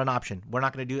 that's not an option. We're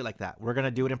not going to do it like that. We're going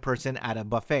to do it in person at a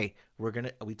buffet.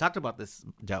 We talked about this,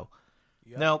 Joe.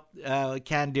 Yep. Nope,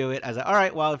 can't do it. I was like, all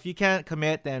right, well, if you can't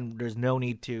commit, then there's no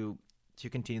need to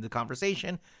continue the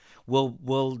conversation. We'll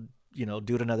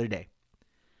do it another day.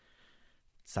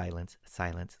 Silence.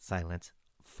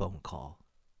 Phone call.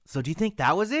 So do you think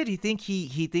that was it? Do you think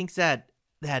he thinks that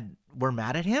we're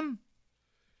mad at him?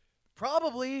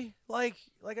 Probably. Like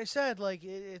I said,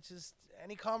 it's just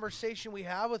any conversation we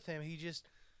have with him, he just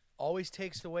always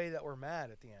takes the way that we're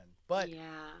mad at the end. But yeah.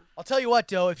 I'll tell you what,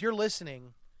 Doe, if you're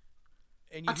listening,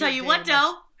 and I'll tell you what, Doe.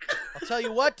 I'll tell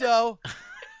you what, Doe.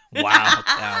 Wow,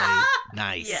 Callie.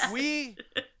 Nice. Yeah. We,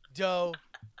 Doe,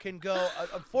 can go.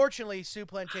 Unfortunately, Sioux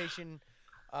Plantation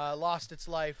lost its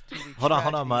life to the Hold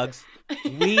on, Muggs.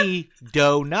 We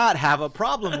do not have a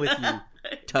problem with you,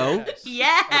 Toe. Yes.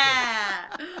 Yeah.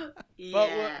 Okay. But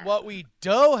what we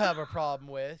do have a problem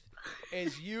with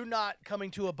is you not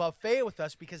coming to a buffet with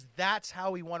us, because that's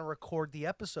how we want to record the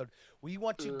episode. We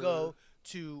want to go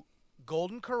to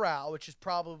Golden Corral, which is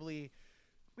probably,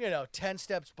 10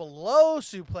 steps below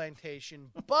Sioux Plantation,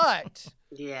 but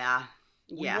yeah.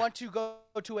 we want to go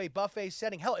to a buffet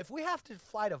setting. Hell, if we have to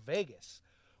fly to Vegas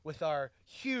with our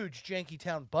huge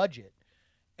Jankytown budget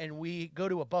and we go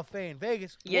to a buffet in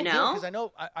Vegas, because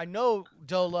I know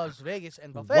Doe loves Vegas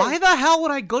and buffets. Why the hell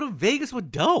would I go to Vegas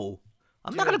with Doe?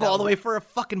 I'm not going to go all the way for a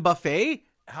fucking buffet.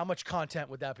 How much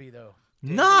content would that be, though?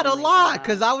 Not a lot,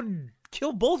 because I would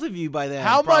kill both of you by then.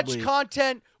 How probably. much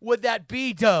content would that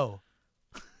be, Doe?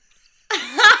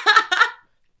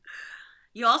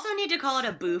 You also need to call it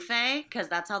a buffet, because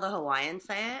that's how the Hawaiians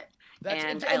say it.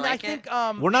 And I like think,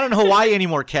 it. We're not in Hawaii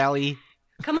anymore, Callie.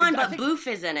 Come on, but boof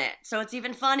is in it, so it's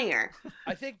even funnier.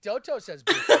 I think Doto says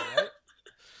buffet,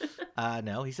 right?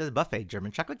 No, he says buffet,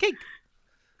 German chocolate cake.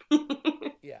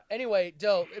 Yeah. Anyway,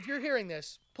 Doe, if you're hearing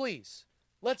this, please,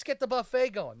 let's get the buffet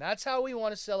going. That's how we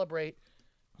want to celebrate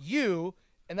you,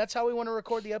 and that's how we want to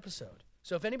record the episode.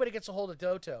 So if anybody gets a hold of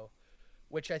Doto,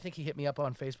 which I think he hit me up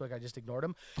on Facebook, I just ignored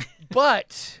him.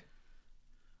 But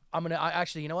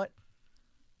actually, you know what?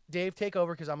 Dave, take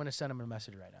over, because I'm gonna send him a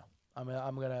message right now. I'm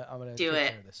gonna do take it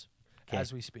care of this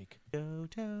as we speak. Do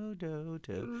do do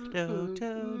do do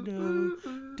do do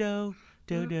do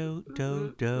do do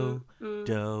do do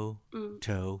do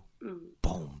do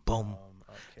boom boom.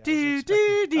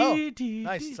 Okay,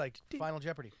 nice! It's like Final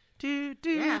Jeopardy.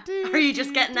 Yeah. Are you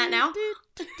just getting that now?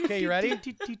 Okay, you ready?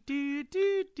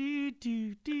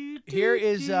 Here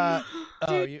is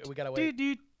we gotta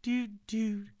wait.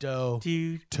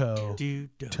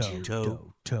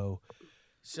 Toe.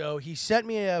 So he sent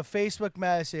me a Facebook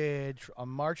message on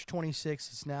March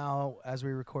 26th. It's now, as we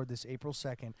record this, April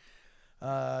 2nd.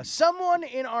 Someone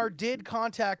in our did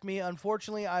contact me.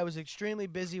 Unfortunately, I was extremely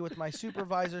busy with my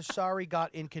supervisor. Sorry,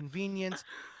 got inconvenienced.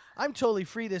 I'm totally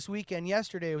free this weekend.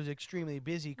 Yesterday was extremely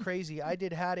busy, crazy. I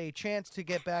had a chance to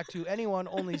get back to anyone.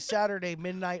 Only Saturday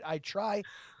midnight I try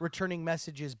returning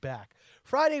messages back.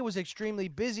 Friday was extremely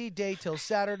busy day till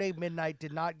Saturday midnight.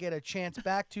 Did not get a chance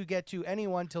back to get to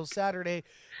anyone till Saturday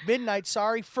midnight.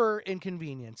 Sorry for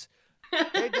inconvenience.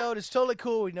 Hey, Doe, it's totally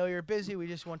cool. We know you're busy. We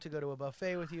just want to go to a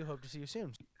buffet with you. Hope to see you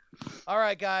soon. All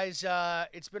right, guys.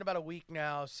 It's been about a week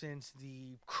now since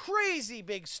the crazy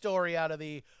big story out of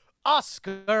the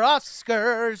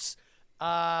Oscars.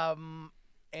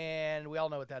 And we all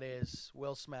know what that is.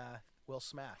 Will Smith.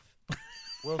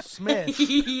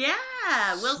 Yeah,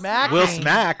 Will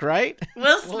Smack, right?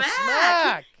 Will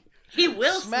Smack. He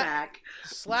will smack.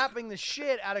 Slapping the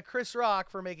shit out of Chris Rock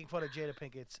for making fun of Jada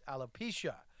Pinkett's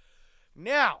alopecia.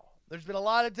 Now, there's been a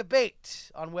lot of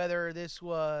debate on whether this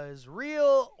was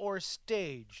real or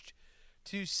staged.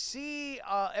 To see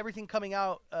everything coming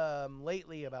out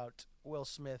lately about Will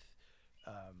Smith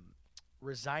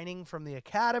resigning from the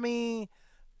Academy,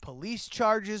 police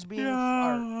charges being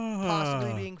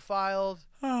possibly being filed.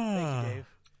 Thank you, Dave.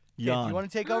 Okay, do you want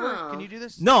to take over? Can you do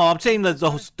this? No, I'm saying that the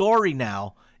whole story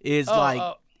now is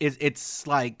it's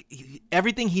like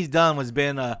everything he's done was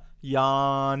been a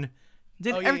yawn.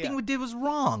 Everything we did was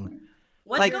wrong.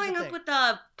 What's going up with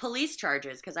the police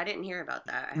charges? Because I didn't hear about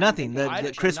that. Nothing.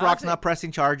 Chris Rock's not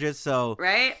pressing charges, so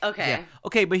right. Okay. Yeah.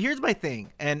 Okay, but here's my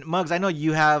thing. And Muggs, I know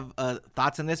you have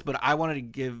thoughts on this, but I wanted to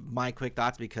give my quick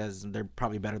thoughts because they're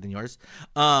probably better than yours.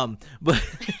 But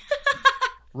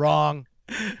wrong.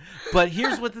 But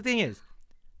here's what the thing is: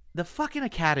 the fucking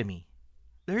Academy.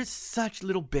 They're such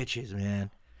little bitches, man.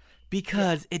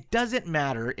 Because it doesn't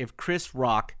matter if Chris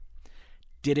Rock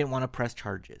didn't want to press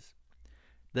charges.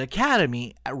 The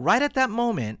Academy, right at that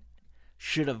moment,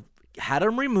 should have had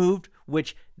him removed,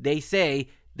 which they say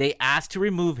they asked to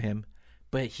remove him,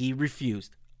 but he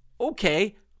refused.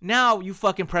 Okay, now you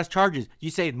fucking press charges. You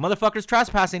say, motherfucker's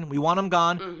trespassing. We want him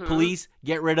gone. Police,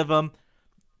 get rid of him.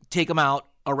 Take him out.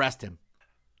 Arrest him.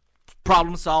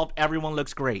 Problem solved. Everyone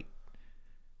looks great.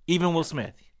 Even Will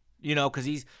Smith. You know, because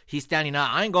he's standing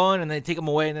out. I ain't going. And they take him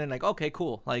away. And then like, okay,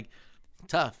 cool. Like,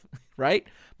 tough. Right?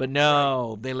 But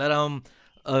no, they let him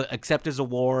accept his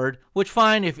award. Which,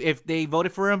 fine. If they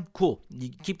voted for him, cool. You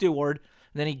keep the award.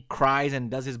 And then he cries and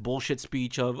does his bullshit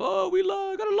speech of, oh, we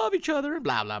gotta love each other.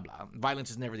 Blah, blah, blah. Violence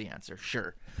is never the answer.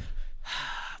 Sure.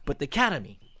 But the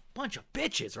Academy, bunch of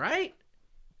bitches, right?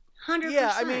 100%.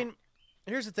 Yeah, I mean,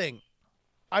 here's the thing.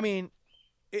 I mean,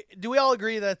 do we all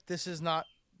agree that this is not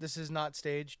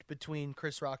staged between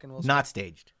Chris Rock and Will Smith? Not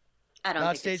staged. I don't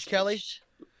not think staged, it's Kelly? staged.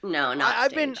 No,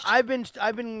 not staged.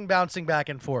 I've been bouncing back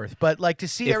and forth, but like to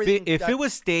see everything. If it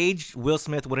was staged, Will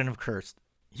Smith wouldn't have cursed.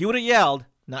 He would have yelled,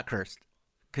 not cursed,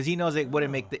 because he knows it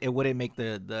wouldn't make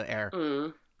the air.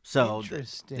 So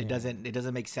it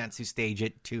doesn't make sense to stage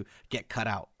it to get cut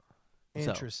out.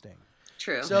 Interesting.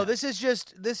 True. So this is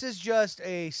just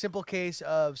a simple case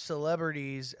of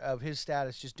celebrities of his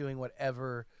status just doing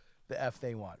whatever the F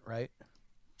they want, right?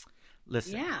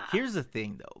 Listen, Yeah. Here's the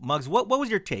thing, though. Muggs, what was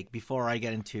your take before I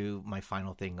get into my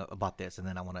final thing about this, and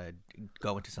then I want to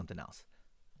go into something else?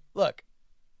 Look,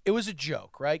 it was a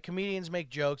joke, right? Comedians make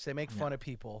jokes. They make fun of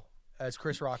people, as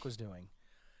Chris Rock was doing.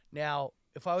 Now,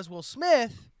 if I was Will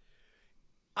Smith,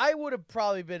 I would have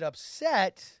probably been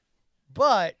upset,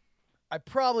 but I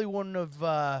probably wouldn't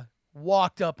have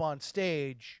walked up on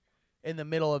stage in the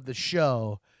middle of the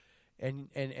show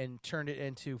and turned it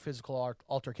into physical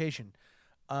altercation.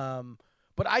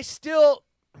 But I still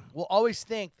will always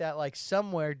think that, like,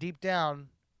 somewhere deep down,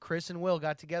 Chris and Will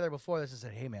got together before this and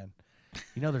said, hey, man,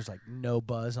 you know there's, like, no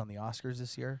buzz on the Oscars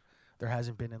this year? There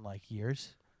hasn't been in, like,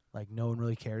 years. Like, no one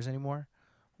really cares anymore.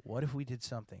 What if we did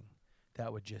something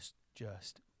that would just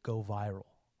go viral?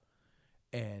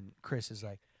 And Chris is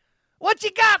like, what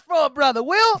you got for a brother,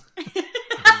 Will?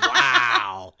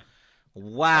 Wow.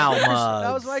 Wow, Muggs.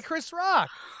 That was my Chris Rock.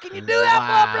 Can you do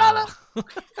that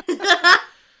for a brother?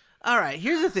 All right,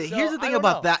 here's the thing. So, Here's the I thing don't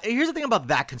about know. that. Here's the thing about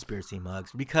that conspiracy,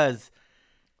 Muggs, because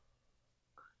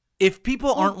if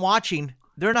people aren't watching,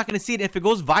 they're not going to see it. If it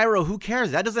goes viral, who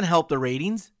cares? That doesn't help the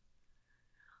ratings.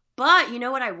 But you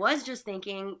know what I was just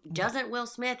thinking? Doesn't Will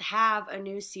Smith have a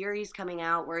new series coming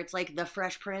out where it's like The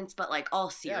Fresh Prince, but like all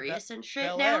serious and shit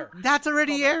Bel now? Air. That's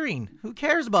already airing. Who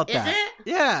cares about Is that? it?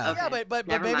 Yeah. Okay. Yeah, but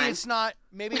Never maybe mind. it's not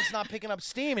picking up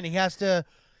steam, and he has to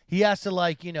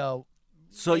like, you know.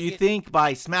 So make you it- think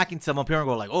by smacking someone, people are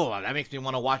going like, "Oh, that makes me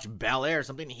want to watch Bel Air,"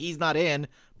 something he's not in,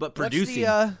 but producing.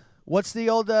 What's the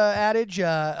old adage?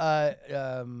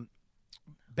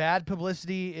 Bad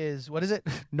publicity is, what is it?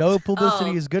 No publicity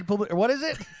Oh. is good publicity. Or what is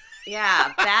it?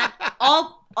 Yeah, bad.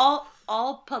 All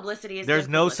publicity is. There's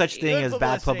good no such publicity. thing as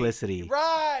bad publicity.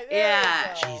 Right. there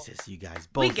Yeah. we go. Jesus, you guys,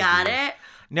 both. We of got you. it.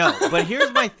 No, but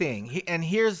here's my thing, and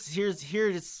here's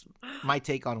my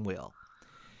take on Will.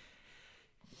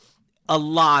 A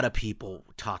lot of people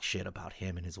talk shit about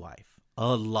him and his wife.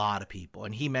 A lot of people,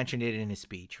 and he mentioned it in his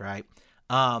speech, right?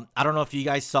 I don't know if you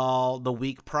guys saw the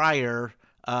week prior,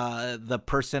 the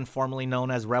person formerly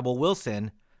known as Rebel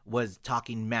Wilson was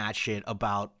talking mad shit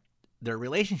about their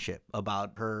relationship,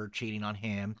 about her cheating on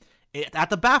him at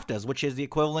the BAFTAs, which is the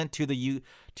equivalent to the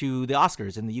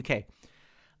Oscars in the UK.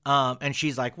 And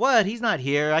she's like, what? He's not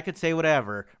here. I could say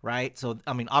whatever, right? So,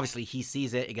 I mean, obviously he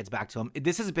sees it. It gets back to him.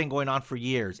 This has been going on for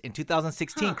years. In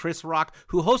 2016, Chris Rock,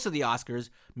 who hosted the Oscars,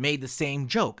 made the same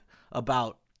joke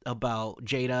about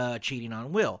Jada cheating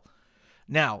on Will.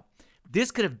 Now, this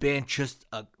could have been just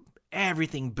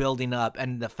everything building up.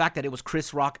 And the fact that it was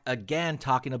Chris Rock again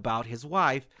talking about his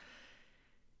wife,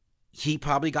 he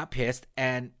probably got pissed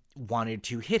and wanted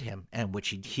to hit him, and which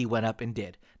he went up and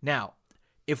did. Now,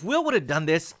 if Will would have done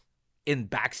this in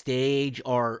backstage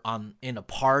or in a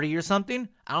party or something,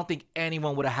 I don't think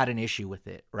anyone would have had an issue with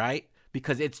it, right?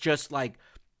 Because it's just like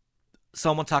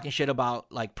someone talking shit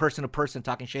about, like, person to person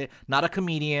talking shit, not a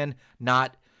comedian,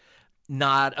 not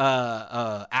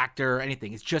a actor or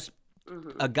anything. It's just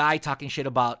a guy talking shit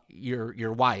about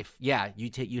your wife. Yeah,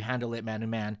 you handle it man to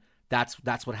man. That's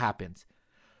what happens.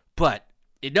 But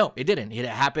it didn't. It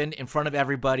happened in front of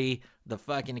everybody. The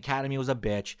fucking Academy was a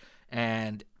bitch,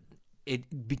 and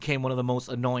it became one of the most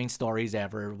annoying stories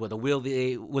ever. With a Will,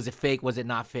 was it fake? Was it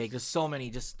not fake? There's so many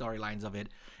just storylines of it,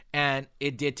 And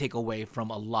it did take away from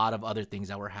a lot of other things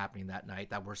that were happening that night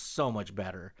that were so much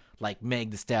better. Like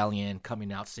Meg Thee Stallion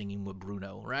coming out singing with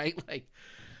Bruno, right? Like,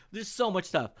 there's so much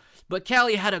stuff. But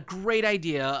Callie had a great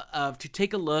idea to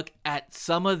take a look at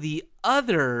some of the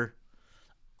other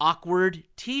awkward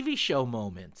TV show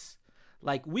moments.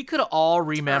 Like, we could all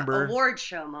remember... award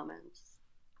show moments.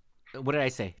 What did I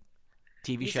say?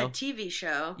 TV You show? said TV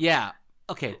show. Yeah.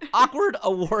 Okay. Awkward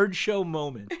award show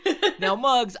moment. Now,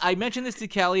 Muggs, I mentioned this to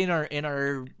Callie in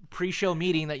our pre-show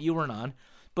meeting that you weren't on,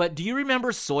 but do you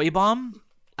remember Soy Bomb?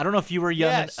 I don't know if you were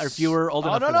young or if you were old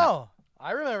enough for that. No.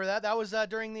 I remember that. That was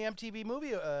during the MTV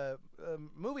movie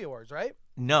awards, right?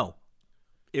 No.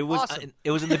 It was Awesome.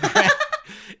 it was in the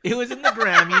it was in the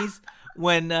Grammys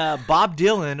when Bob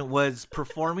Dylan was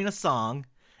performing a song,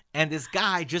 and this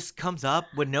guy just comes up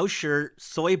with no shirt,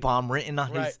 Soy Bomb written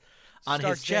on Right. his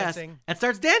Starts chest, dancing. and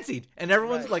starts dancing, and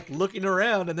everyone's Right. like looking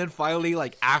around, and then finally,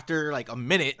 like after like a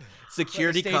minute,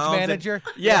 security stage comes. manager?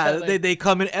 And, yeah, Yeah, like- they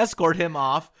come and escort him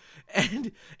off,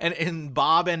 and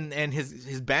Bob and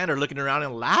his band are looking around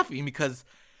and laughing because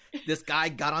this guy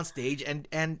got on stage and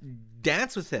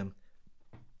danced with him.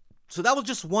 So that was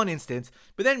just one instance.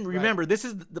 But then remember, this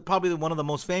is probably one of the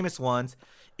most famous ones,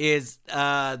 is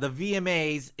the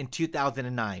VMAs in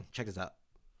 2009. Check this out.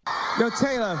 Yo,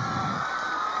 Taylor,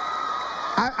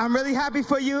 I'm really happy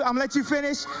for you. I'm gonna let you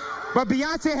finish. But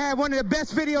Beyonce had one of the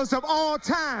best videos of all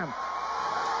time.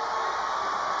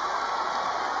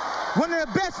 One of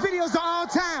the best videos of all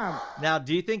time. Now,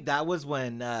 do you think that was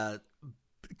when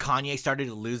Kanye started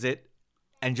to lose it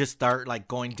and just start like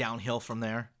going downhill from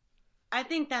there? I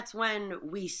think that's when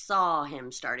we saw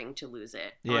him starting to lose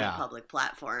it on Yeah. a public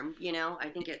platform. You know, I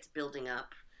think it's building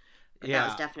up. But Yeah. that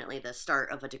was definitely the start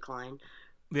of a decline.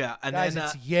 Yeah, and Guys, then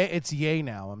it's Ye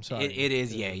now. I'm sorry. it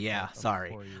is yeah. Sorry.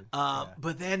 Before you-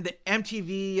 But then the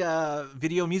MTV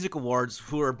Video Music Awards,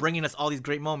 who are bringing us all these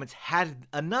great moments, had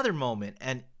another moment,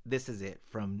 and this is it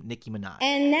from Nicki Minaj.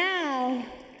 And now,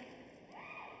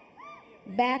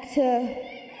 back to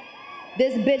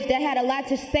this bitch that had a lot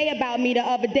to say about me the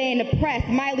other day in the press.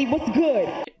 Miley, what's good?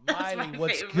 That's Miley, my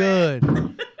what's favorite.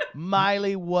 good?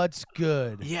 Miley, what's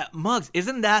good? Yeah, Muggs,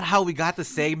 isn't that how we got the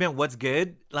segment? What's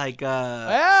good? Like,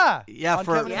 Yeah. yeah, On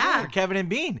for Kevin and Yeah. for Kevin and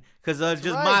Bean, because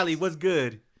just right. Miley, what's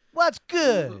good? What's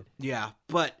good? Yeah,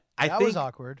 but I That think was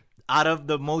awkward. out of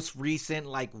the most recent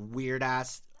like weird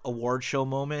ass award show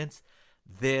moments,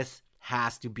 this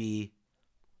has to be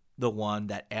the one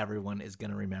that everyone is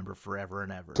gonna remember forever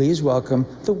and ever. Please welcome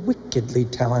the wickedly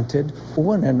talented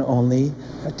one and only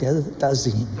Adele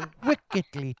Dazeem.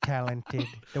 Wickedly talented,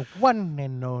 the one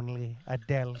and only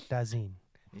Adele Dazeem.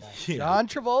 Yeah. John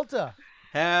Travolta.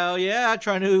 Hell yeah,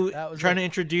 trying to That was to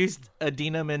introduce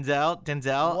Adina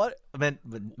Denzel. What?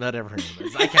 Whatever her name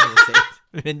is, I can't even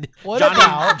say it. What Johnny,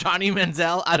 about- Johnny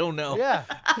Menzel? I don't know. Yeah.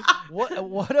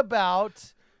 What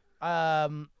about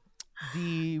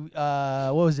the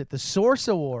what was it? The Source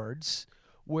Awards,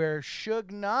 where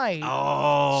Suge Knight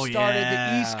Oh, started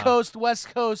yeah. the East Coast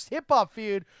West Coast hip hop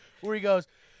feud, where he goes,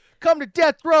 "Come to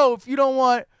death row if you don't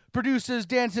want producers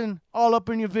dancing all up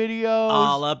in your videos,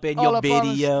 All up in all your up on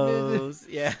the- videos.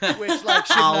 Yeah. Which, like,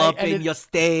 Suge all Knight up in ended- your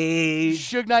stage.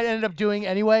 Suge Knight ended up doing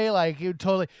anyway, like he would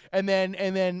totally, and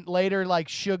then later, like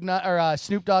Suge Knight or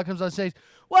Snoop Dogg comes on stage.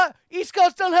 What? East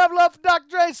Coast don't have love for Dr.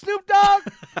 Dre, Snoop Dogg?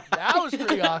 That was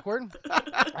pretty awkward.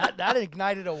 That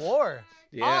ignited a war.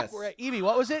 Yes. Awkward. Evie,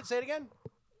 what was it? Say it again.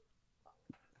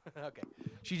 Okay,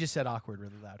 she just said awkward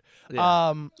really loud.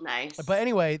 Yeah. Nice. But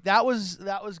anyway, that was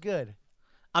good.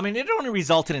 I mean, it only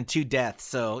resulted in 2 deaths,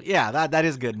 so yeah, that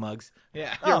is good, Muggs.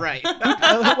 Yeah, Oh. you're right.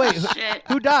 Wait, Shit.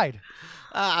 who died?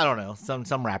 I don't know,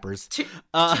 some rappers.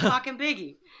 Tupac and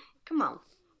Biggie. Come on.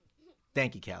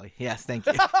 Thank you, Callie. Yes, thank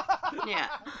you. Yeah.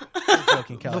 I'm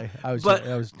joking, Kelly. I was But-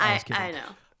 kidding. I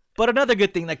know. But another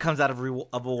good thing that comes out of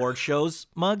award shows,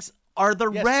 Muggs, are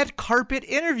the Yes. red carpet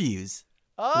interviews.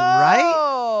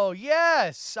 Oh,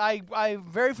 yes. I'm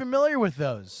very familiar with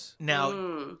those. Now,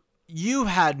 Mm. you've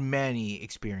had many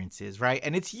experiences, right?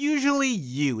 And it's usually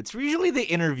you. It's usually the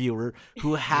interviewer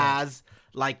who has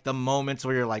like the moments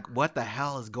where you're like, what the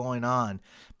hell is going on?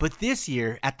 But this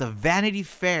year at the Vanity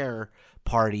Fair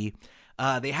party,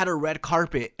 they had a red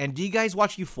carpet. And do you guys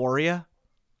watch Euphoria?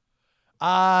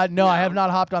 No, I have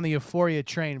not hopped on the Euphoria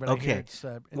train, but I hear Okay. it's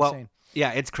Well, insane.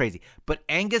 yeah, it's crazy. But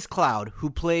Angus Cloud, who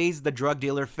plays the drug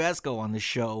dealer Fesco on the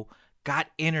show, got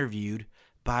interviewed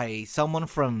by someone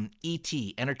from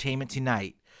ET, Entertainment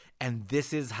Tonight. And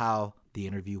this is how the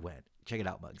interview went. Check it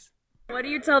out, Muggs. What do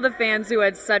you tell the fans who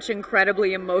had such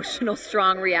incredibly emotional,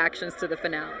 strong reactions to the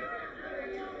finale?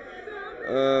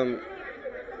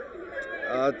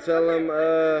 I'll tell them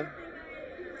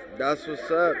That's what's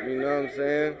up, you know what I'm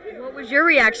saying? What was your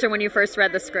reaction when you first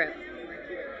read the script?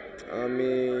 I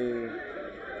mean,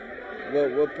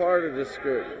 what part of the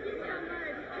script?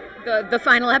 The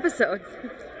final episodes.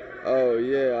 Oh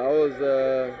yeah,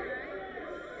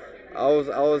 I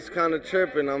was kind of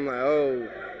tripping. I'm like, oh,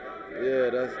 yeah,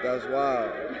 that's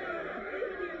wild.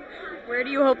 Where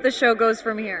do you hope the show goes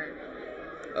from here?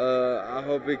 I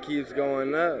hope it keeps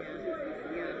going up.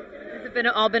 Has it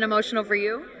all been emotional for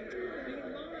you?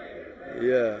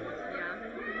 Yeah.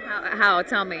 How?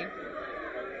 Tell me.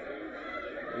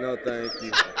 No, thank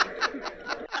you.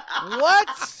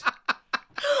 What?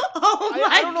 Oh my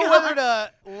I don't know God. whether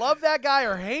to love that guy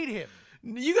or hate him.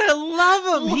 You gotta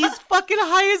love him. He's fucking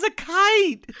high as a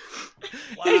kite.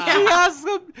 Wow. And he asks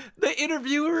him, the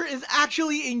interviewer is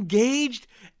actually engaged,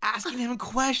 asking him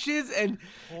questions, and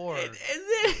Poor then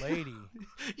lady.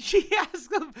 she asks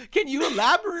him, "Can you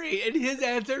elaborate?" And his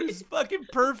answer is fucking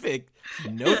perfect.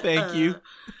 No, thank you.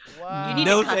 Wow. You need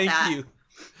No, to cut thank that. you.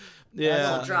 That's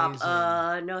Yeah. Drop.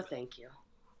 amazing. No, thank you.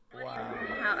 Wow.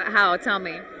 How? Tell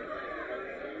me.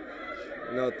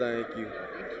 No, thank you.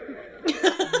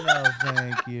 No,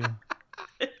 thank you.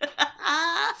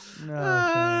 No,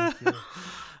 thank you.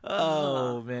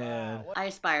 Oh man. I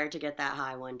aspire to get that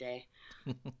high one day.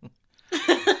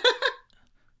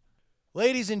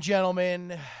 Ladies and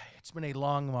gentlemen, it's been a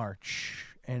long march,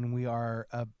 and we are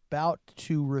about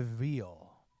to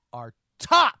reveal our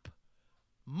top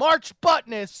March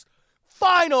Buttness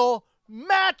final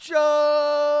matchup.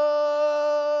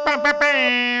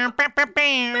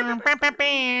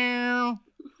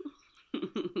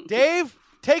 Dave,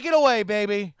 take it away,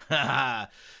 baby.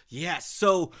 Yes.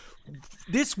 So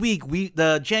this week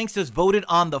the Janksters voted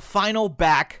on the final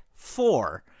back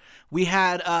four. We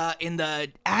had in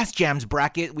the Ass Jams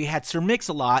bracket, we had Sir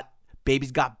Mix-a-Lot,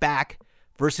 Baby's Got Back,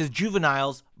 versus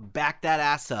Juveniles, Back That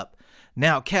Ass Up.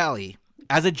 Now, Callie,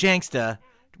 as a Janksta,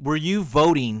 were you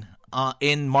voting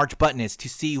in March Buttness to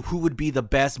see who would be the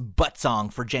best butt song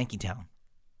for Jankytown?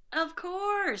 Of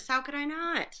course. How could I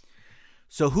not?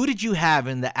 So who did you have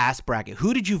in the ass bracket?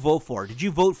 Who did you vote for? Did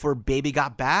you vote for Baby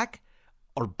Got Back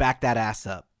or Back That Ass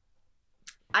Up?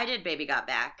 I did Baby Got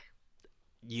Back.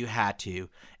 You had to.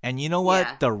 And you know what?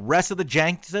 Yeah. The rest of the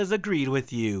Janksters agreed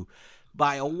with you.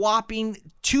 By a whopping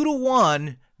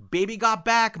 2-1, Baby Got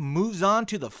Back moves on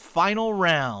to the final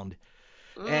round.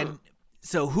 And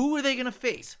so who are they going to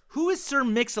face? Who is Sir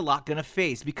Mix-a-Lot going to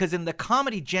face? Because in the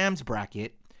Comedy Jams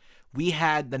bracket, we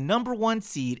had the number 1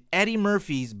 seed, Eddie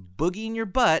Murphy's Boogie in Your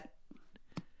Butt,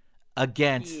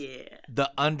 against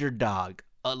the underdog,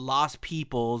 a Lost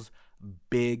People's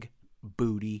Big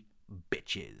Booty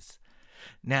Bitches.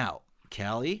 Now,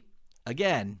 Callie,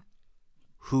 again,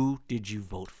 who did you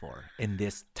vote for in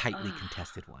this tightly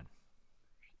contested one?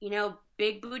 You know,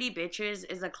 Big Booty Bitches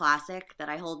is a classic that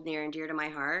I hold near and dear to my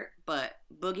heart, but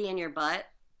Boogie in Your Butt,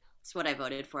 that's what I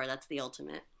voted for. That's the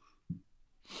ultimate.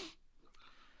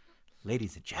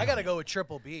 Ladies and I gentlemen. gotta go with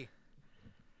Triple B.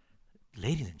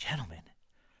 Ladies and gentlemen,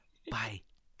 by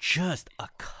just a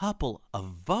couple of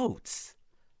votes,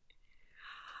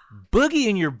 Boogie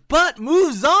in Your Butt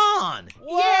moves on.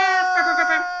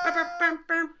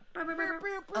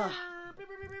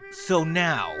 So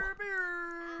now,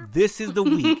 this is the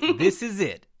week. This is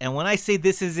it. And when I say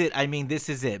this is it, I mean this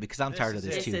is it, because I'm tired of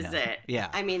this too This is now. it. Yeah.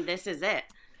 I mean, this is it.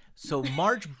 So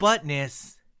March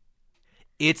Buttness,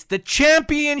 it's the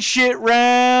championship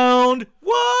round.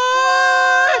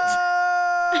 What?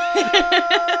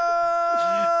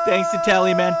 Thanks to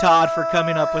Tallyman Todd for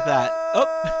coming up with that. Oh.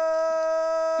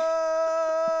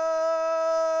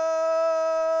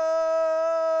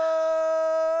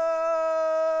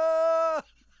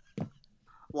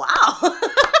 Wow.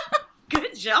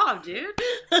 Good job, dude.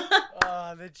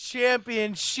 The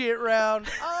championship round.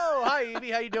 Oh, hi,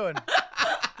 Evie. How you doing?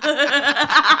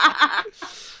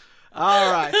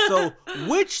 All right. So,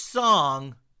 which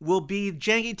song will be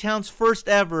Jankytown's first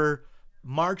ever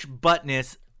March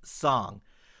Buttness song?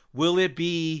 Will it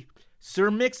be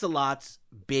Sir Mix-a-Lot's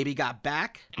Baby Got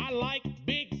Back? I like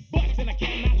big butts and I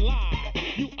cannot lie.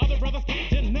 You other brothers can't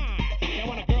deny. Now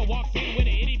when a girl walks in with an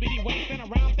itty bitty waist and a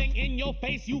round thing in your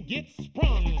face, you get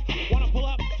sprung. Wanna pull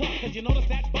up tough cause you notice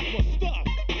that butt was stuffed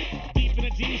deep in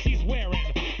the jeans she's wearing.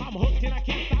 I'm hooked and I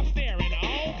can't stop staring.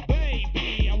 Oh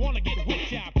baby, I wanna get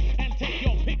whipped up and take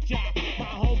your picture. My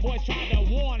homeboys tried to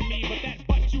warn me, but that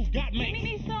butt you got makes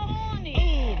me so horny.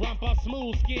 Ooh, rumpa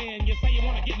smooth skin. You say you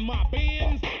wanna get in my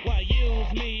bins? Well,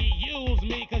 use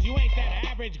me, cause you ain't that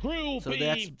average groupie. So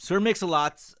that's Sir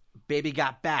Mix-a-Lot's Baby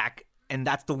Got Back, and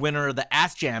that's the winner of the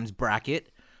Ass Jams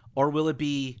bracket. Or will it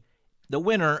be the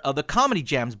winner of the Comedy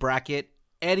Jams bracket,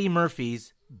 Eddie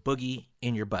Murphy's Boogie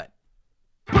in Your Butt?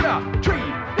 Put a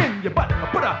tree in your butt.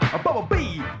 Put a bubble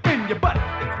bee in your butt.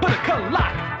 Put a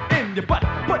clock in your butt.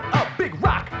 Put a big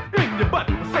rock in your butt.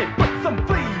 Say put some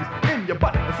fleas in your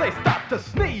butt. Say stop to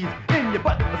sneeze in your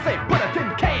butt. Say put a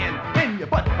tin can in your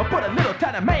butt. Put a little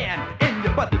tiny man in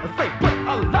your butt. Say put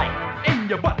a light in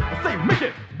your butt. Say make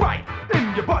it bright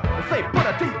in your butt. Say put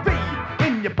a TV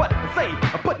in your butt. Say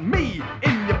put me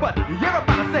in your butt.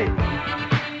 Everybody say.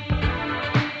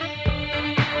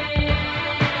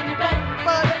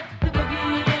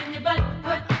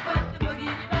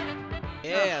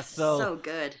 Yeah, So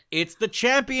good. It's the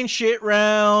championship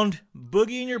round.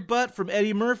 Boogie in Your Butt from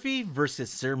Eddie Murphy versus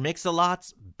Sir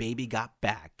Mix-a-Lot's Baby Got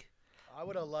Back. I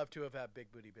would have loved to have had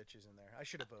big booty bitches in there. I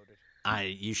should have voted.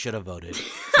 You should have voted,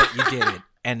 but you didn't,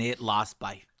 and it lost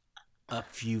by a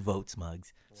few votes,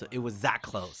 Muggs. So it was that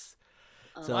close.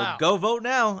 So go vote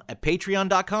now at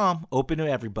patreon.com. Open to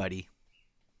everybody.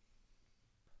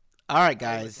 All right,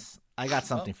 guys. I got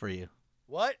something for you.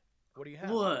 What? What do you have?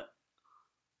 What?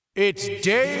 It's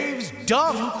Dave's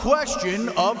dumb question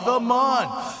of the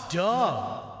month.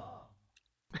 Dumb.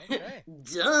 Okay.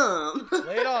 Dumb.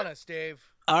 Lay it on us, Dave.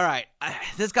 All right.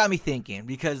 This got me thinking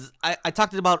because I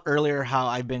talked about earlier how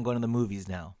I've been going to the movies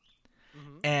now.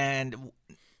 Mm-hmm. And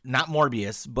not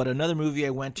Morbius, but another movie I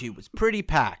went to was pretty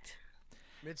packed.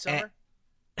 Midsummer?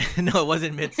 No, it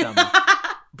wasn't Midsummer.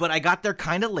 But I got there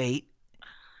kind of late,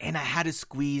 and I had to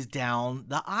squeeze down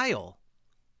the aisle.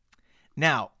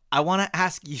 Now, I want to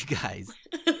ask you guys,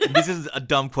 and this is a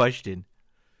dumb question.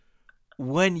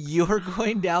 When you're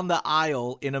going down the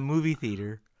aisle in a movie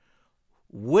theater,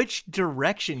 which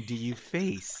direction do you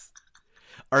face?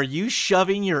 Are you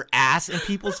shoving your ass in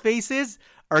people's faces?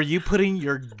 Are you putting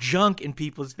your junk in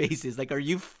people's faces? Like, are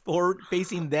you forward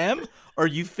facing them? Or are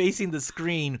you facing the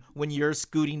screen when you're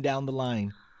scooting down the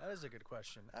line? That is a good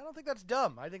question. I don't think that's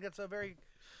dumb. I think that's a very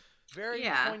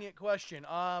poignant question.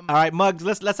 All right, Muggs,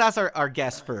 let's ask our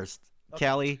guest first. Okay.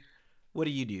 Kelly, what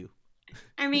do you do?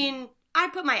 I mean, I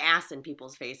put my ass in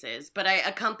people's faces, but I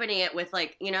accompany it with,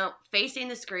 like, facing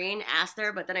the screen, ass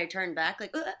there, but then I turn back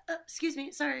like, excuse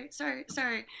me, sorry.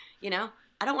 I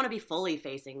don't want to be fully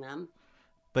facing them.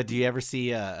 But do you ever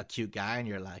see a cute guy and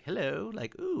you're like, hello,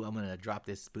 like, ooh, I'm gonna drop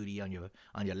this booty on your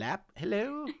lap.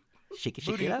 Hello, shake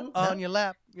it up on your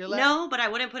lap. No, but I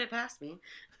wouldn't put it past me.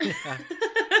 All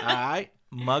right,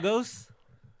 Muggos.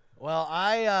 Well,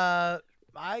 I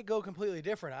go completely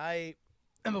different.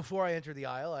 Before I enter the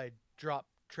aisle, I drop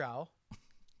trow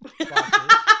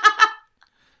boxes,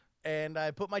 and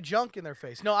I put my junk in their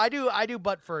face. No, I do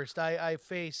butt first. I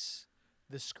face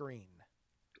the screen.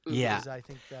 Yeah, because I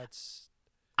think that's.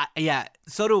 Yeah,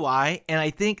 so do I, and I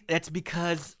think that's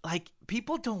because, like,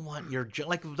 people don't want your junk.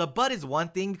 Like, the butt is one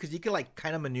thing because you can, like,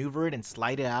 kind of maneuver it and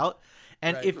slide it out,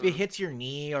 and if it hits your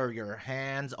knee or your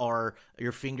hands or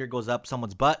your finger goes up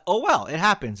someone's butt, oh well, it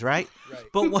happens, right?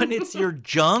 But when it's your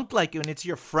junk, like when it's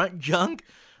your front junk,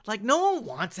 like, no one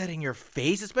wants that in your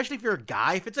face, especially if you're a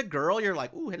guy. If it's a girl, you're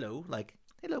like, ooh, hello, like,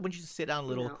 hello, when you sit down a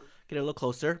little, get a little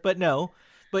closer, but no.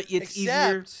 But it's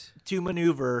easier to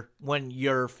maneuver when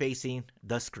you're facing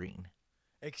the screen.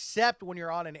 Except when you're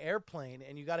on an airplane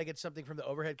and you got to get something from the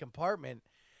overhead compartment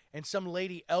and some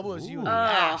lady elbows you in the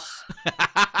ass.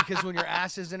 Because when your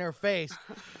ass is in her face,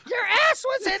 your ass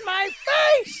was in my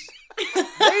face!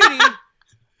 Lady,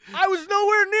 I was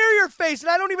nowhere near your face and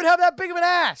I don't even have that big of an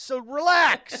ass, so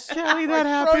relax. Kelly, that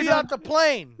happened. Throw you out the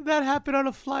plane. That happened on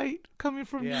a flight coming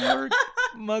from New York.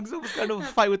 Muggs was kind of a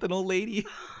fight with an old lady.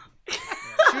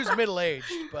 She was middle-aged,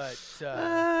 but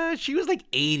she was like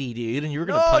 80, dude, and you were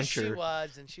gonna punch her. No, she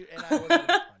was, and I wasn't gonna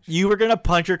punch her. You were gonna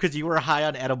punch her because you were high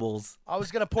on edibles. I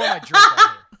was gonna pour my drink on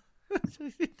her.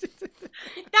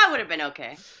 That would have been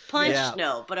okay. Punch,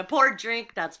 no, but a poured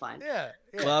drink, that's fine. Yeah.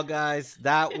 Well, guys,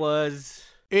 that was.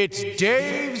 It's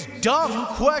Dave's dumb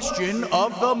question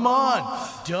of the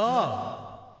month. Dumb.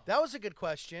 That was a good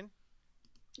question.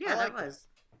 Yeah, that was.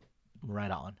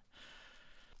 Right on.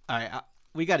 All right.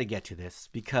 We got to get to this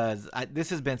because this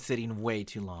has been sitting way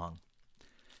too long.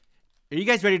 Are you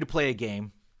guys ready to play a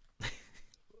game?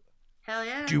 Hell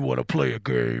yeah. Do you want to play a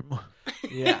game?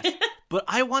 Yes. But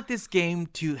I want this game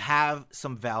to have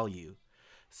some value.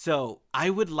 So I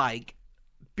would like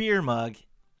Beer Mug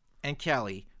and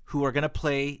Kelly, who are going to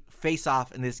play face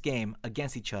off in this game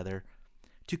against each other,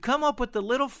 to come up with a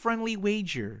little friendly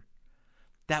wager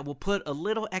that will put a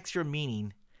little extra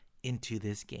meaning into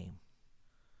this game.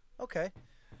 Okay.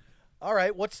 All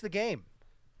right. What's the game?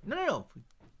 No.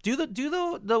 Do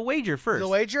the wager first. The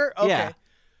wager? Okay. Yeah.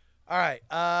 All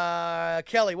right.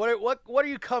 Kelly, what are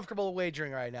you comfortable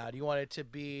wagering right now? Do you want it to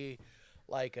be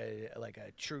like a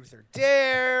truth or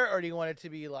dare, or do you want it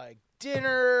to be like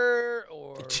dinner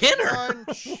or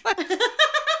lunch.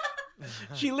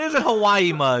 She lives in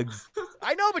Hawaii, Mugs.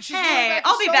 I know, but she's going Hey, back to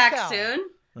I'll be back SoCal. soon.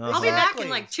 Okay. I'll be back Exactly. in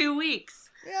like 2 weeks.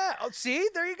 Yeah. Oh, see,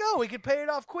 there you go. We could pay it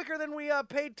off quicker than we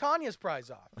paid Tanya's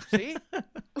prize off. See?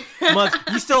 Mugs,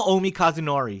 you still owe me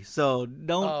Kazunori, so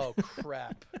don't. Oh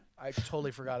crap! I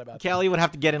totally forgot about Kelly would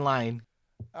have to get in line.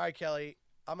 that. All right, Kelly.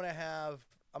 I'm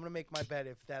gonna make my bet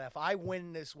if I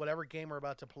win this whatever game we're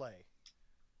about to play,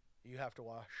 you have to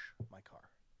wash my car.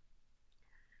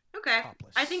 Okay.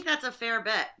 Topless. I think that's a fair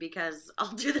bet because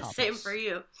I'll do the same Topless. for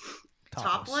you.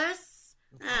 Topless.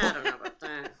 I don't know about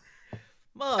that.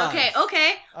 Mugs.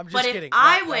 Okay. I'm just But if kidding.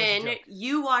 I That was a win, joke.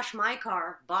 you wash my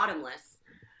car bottomless.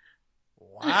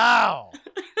 Wow.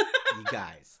 You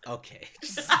guys. Okay.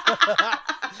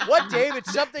 What, Dave?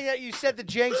 It's something that you said the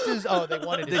Janksters. Oh, they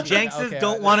wanted to The see that. Janksters Okay,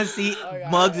 don't want to see yeah.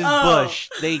 Mugs' Oh. bush.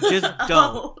 They just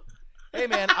don't. Hey,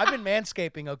 man, I've been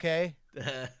manscaping. Okay.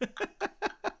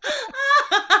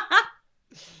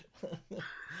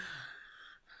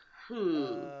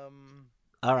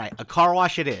 All right, a car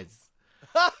wash it is.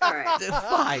 All right.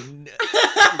 Fine.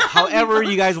 However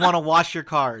you guys want to wash your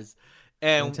cars,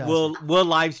 and Fantastic. we'll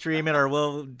live stream it or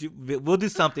we'll do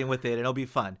something with it. It'll be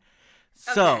fun.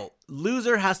 So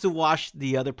loser has to wash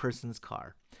the other person's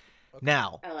car.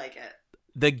 Now I like it.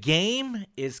 the game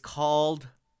is called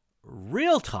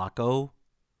Real Taco,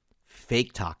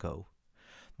 Fake Taco.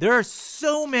 There are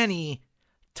so many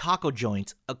taco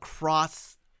joints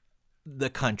across the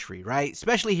country, right?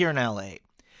 Especially here in LA.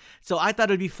 So I thought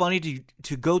it'd be funny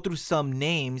to go through some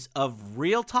names of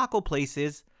real taco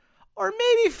places or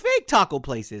maybe fake taco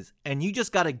places. And you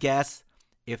just got to guess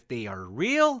if they are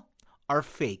real or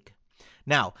fake.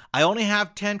 Now, I only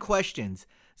have 10 questions.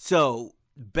 So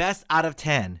best out of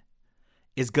 10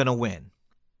 is going to win.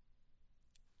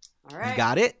 All right. You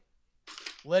got it?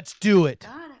 Let's do it.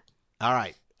 Got it. All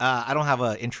right. I don't have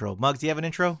an intro. Muggs, do you have an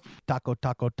intro? Taco,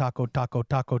 taco, taco, taco,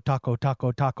 taco, taco,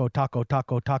 taco, taco, taco,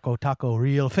 taco, taco, taco,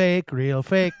 real fake,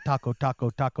 taco,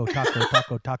 taco, taco, taco,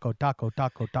 taco, taco, taco,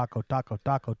 taco, taco, taco,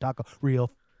 taco, taco,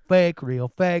 real fake.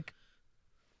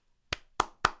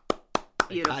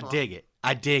 Beautiful. I dig it.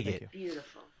 I dig Thank it.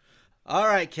 Beautiful. All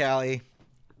right, Callie.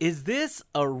 Is this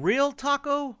a real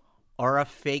taco or a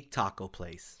fake taco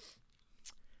place?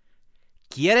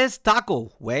 ¿Quieres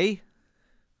taco, güey?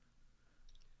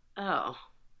 Oh.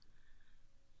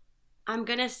 I'm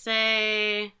going to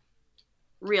say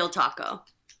real taco.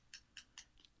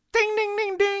 Ding, ding,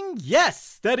 ding, ding.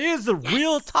 Yes, that is a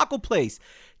real taco place.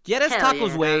 Quieres Hell Tacos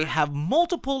yeah. Way have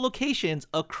multiple locations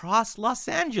across Los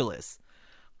Angeles.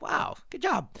 Wow, good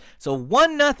job. So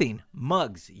 1-0.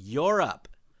 Muggs, you're up.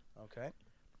 Okay.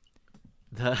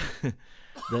 The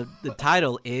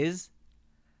title is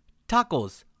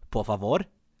Tacos, por favor.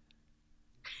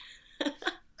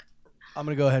 I'm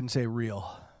going to go ahead and say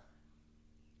real.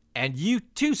 And you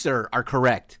too, sir, are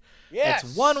correct. Yes.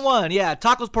 It's 1-1. Yeah,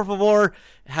 Tacos Por Favor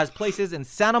has places in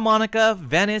Santa Monica,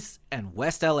 Venice, and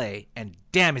West LA. And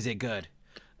damn, is it good.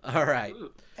 All right.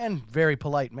 And very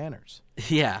polite manners.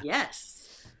 Yeah.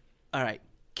 Yes. All right.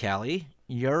 Callie,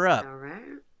 you're up. All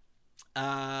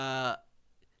right.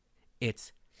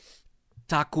 It's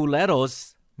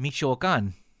Taculeros,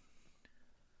 Michoacan.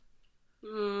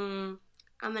 I'm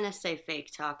going to say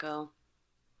fake taco.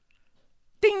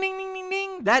 Ding, ding, ding, ding,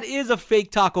 ding. That is a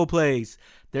fake taco place.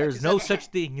 There's no such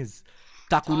thing as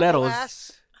taculeros. Taco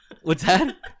ass? What's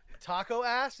that? Taco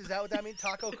ass? Is that what that means?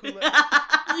 Taco culo?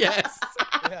 Yes.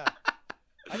 Yeah.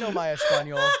 I know my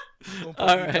Espanol. Un All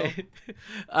poquito. right.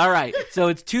 All right. So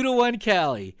it's 2-1,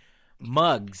 Callie.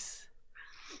 Muggs.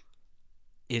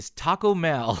 Is Taco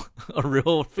Mel a real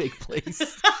or fake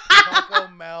place? Taco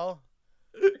Mel.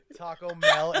 Taco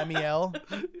Mel, M-E-L.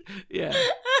 Yeah.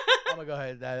 I'm going to go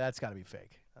ahead. That's got to be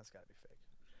fake. That's got to be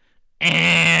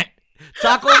fake.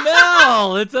 Taco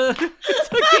Mel. It's a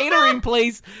catering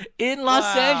place in Los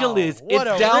Wow. Angeles. What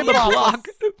It's a down the rip-off. block.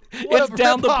 What It's a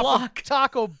down the rip-off of block.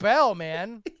 Taco Bell,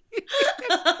 man. If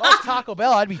I was Taco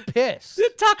Bell, I'd be pissed.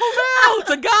 Taco Bell. It's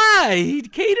a guy. He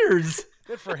caters.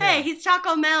 Good for him. Hey, he's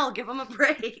Taco Mel. Give him a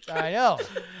break. I know.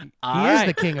 All He is right.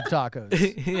 the king of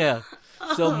tacos. Yeah.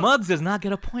 So Muggs does not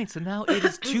get a point. So now it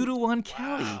is 2-1,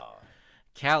 Callie.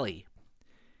 Callie,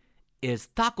 is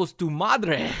Tacos Tu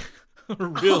Madre a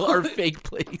real or fake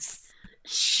place?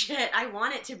 Shit, I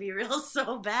want it to be real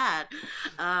so bad.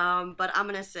 But I'm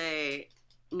going to say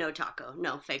no taco.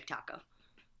 No, fake taco.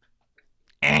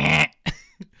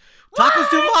 Tacos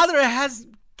Tu Madre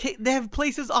they have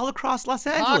places all across Los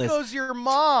Angeles. Taco's your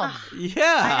mom.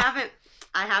 Yeah.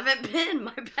 I haven't been.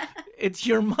 My bad. It's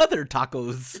your mother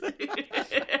tacos.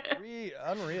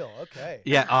 Unreal. Okay.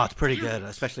 Yeah, oh, it's pretty good,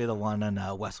 especially the one on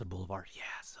Westwood Boulevard. Yeah,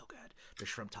 so good. The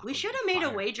shrimp taco. We should have made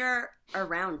a wager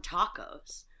around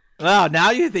tacos. Oh, now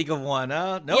you think of one,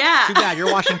 huh? Nope. Yeah. Too bad.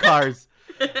 You're washing cars.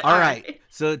 All right. right.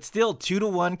 So it's still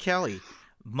 2-1, Kelly.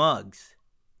 Mugs,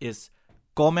 is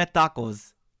come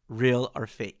tacos real or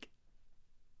fake?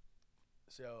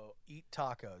 So eat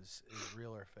tacos is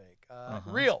real or fake?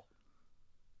 Real.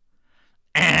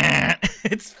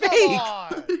 It's fake.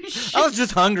 on. I was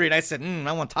just hungry and I said,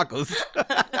 I want tacos.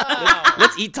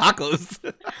 Let's eat tacos.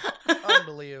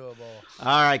 Unbelievable.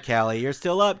 All right, Callie, you're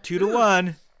still up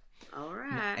 2-1. All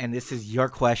right. And this is your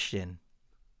question.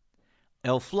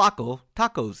 El Flaco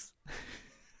tacos.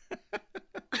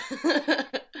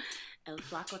 El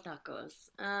Flaco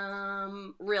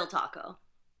tacos. Real taco.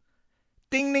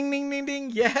 Ding, ding, ding, ding, ding.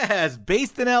 Yes.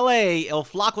 Based in L.A., El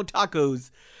Flaco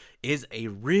Tacos is a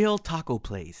real taco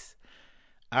place.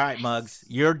 All right, Muggs,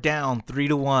 you're down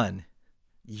 3-1.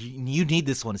 You need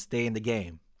this one to stay in the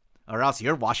game, or else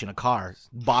you're washing a car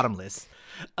bottomless.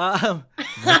 No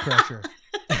pressure.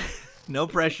 No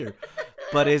pressure.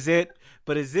 But is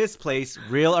this place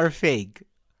real or fake?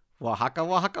 Oaxaca,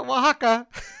 Oaxaca, Oaxaca.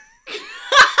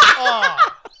 Oh.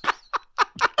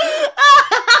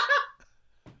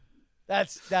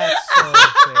 That's so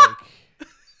fake.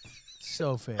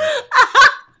 So fake.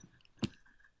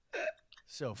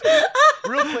 So fake.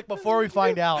 Real quick before we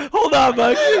find out. Hold on,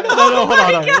 Muggs. No,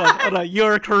 hold on.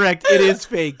 You're correct. It is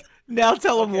fake. Now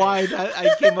tell them why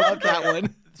I came up with that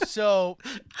one. So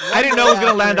I didn't know it was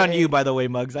going to land on you, by the way,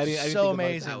 Muggs. I didn't so think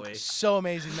amazing. about it that way. So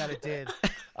amazing that it did.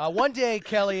 One day,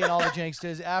 Kelly and all the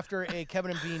Janksters, after a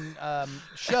Kevin and Bean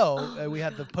show, we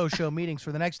had the post-show meetings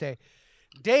for the next day.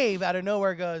 Dave, out of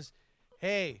nowhere, goes,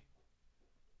 "Hey,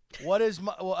 what is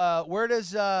where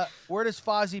does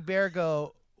Fozzie Bear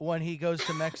go when he goes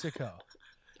to Mexico?"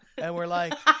 And we're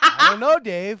like, "I don't know,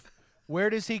 Dave.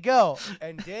 Where does he go?"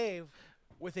 And Dave,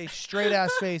 with a straight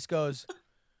ass face, goes,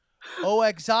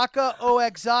 "Oaxaca,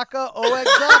 Oaxaca,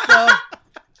 Oaxaca."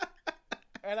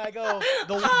 And I go,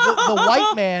 the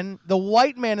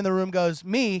white man in the room goes,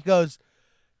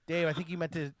 "Dave, I think you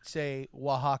meant to say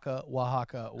Oaxaca,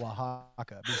 Oaxaca,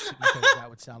 Oaxaca, because that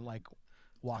would sound like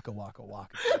Waka Waka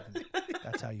Waka.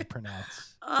 That's how you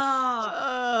pronounce."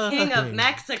 Oh, King of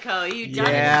Mexico, you done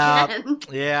it again.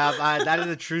 Yeah, that is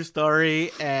a true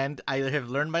story, and I have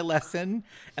learned my lesson.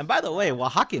 And by the way,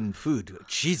 Oaxacan food,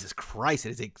 Jesus Christ,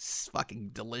 it is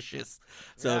fucking delicious.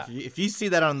 So if you see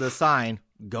that on the sign,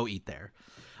 go eat there.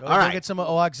 Go right, get some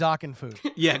Oaxacan food.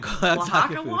 Yeah, go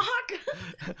Oaxacan food.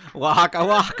 Oaxaca. Oaxaca,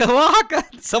 Oaxaca, Oaxaca.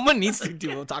 Someone needs to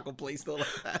do a taco place though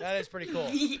like that. That is pretty cool.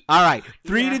 All right,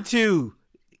 3-2,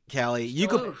 Callie. You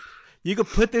could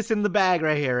put this in the bag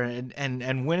right here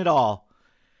and win it all.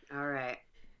 All right.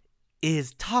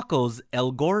 Is Tacos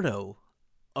El Gordo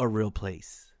a real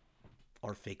place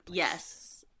or fake place?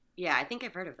 Yes. Yeah, I think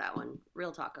I've heard of that one.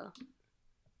 Real taco.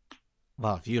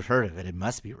 Well, if you've heard of it, it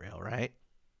must be real, right?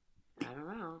 I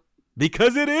don't know.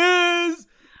 Because it is!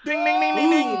 Ding, ding, ding, ding,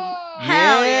 ding.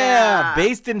 Hell yeah.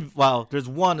 Based in, there's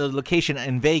a location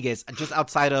in Vegas, just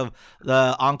outside of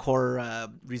the Encore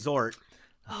Resort.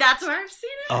 That's where I've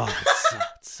seen it. Oh,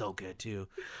 it's so good, too.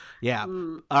 Yeah.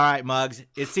 All right, Muggs.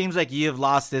 It seems like you have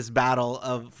lost this battle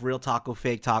of real taco,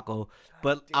 fake taco,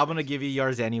 but I'm going to give you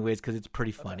yours anyways because it's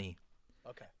pretty funny.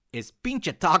 Okay. It's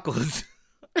Pinche Tacos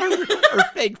or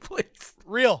fake place?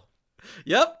 Real.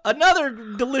 Yep, another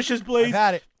delicious place. I've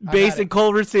had it. Based in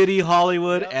Culver City,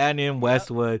 Hollywood, and in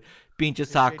Westwood.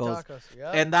 Pinches Tacos.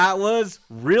 Yep. And that was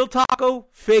real taco,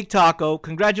 fake taco.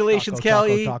 Congratulations,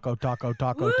 Kelly. Taco, real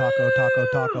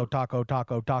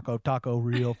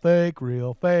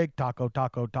fake, taco,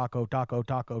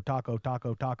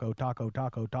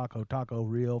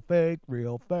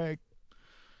 real fake.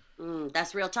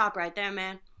 That's real talk right there,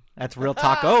 man. That's real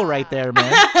taco right there,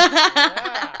 man.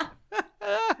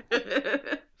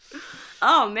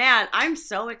 Oh man, I'm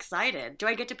so excited. Do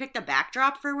I get to pick the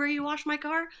backdrop for where you wash my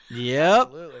car? Yep.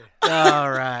 Absolutely.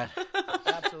 All right.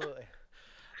 Absolutely.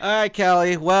 All right,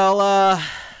 Kelly. Well,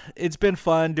 it's been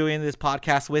fun doing this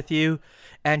podcast with you.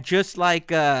 And just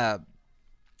like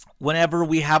whenever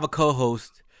we have a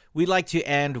co-host, we like to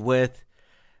end with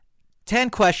 10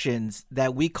 questions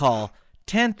that we call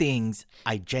 10 Things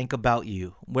I Jank About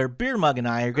You, where Beer Mug and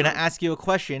I are going to ask you a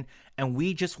question, and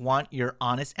we just want your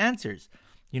honest answers.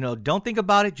 Don't think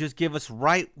about it. Just give us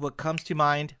what comes to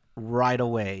mind right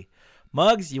away.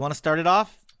 Muggs, you want to start it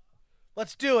off?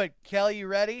 Let's do it. Kelly, you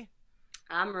ready?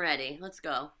 I'm ready. Let's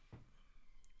go.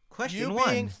 Question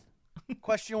one.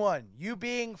 Question one. You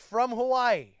being from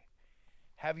Hawaii,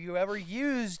 have you ever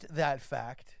used that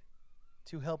fact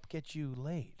to help get you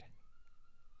laid?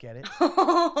 Get it?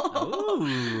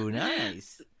 Ooh,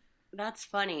 nice. That's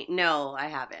funny. No, I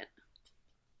haven't.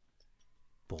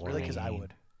 Boring. Really? Because I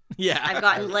would. Yeah. I've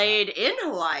gotten laid in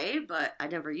Hawaii, but I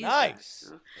never used it. Nice.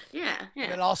 So, yeah.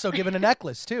 And also given a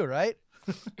necklace too, right?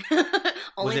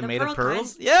 Only Was it the made of pearl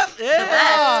pearls? kind. Yep.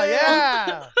 Oh,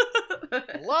 yeah.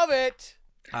 Love it.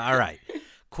 All right.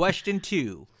 Question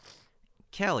 2.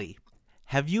 Kelly,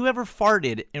 have you ever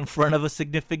farted in front of a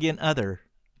significant other?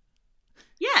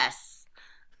 Yes.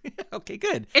 Okay,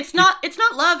 good. It's not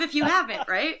love if you haven't,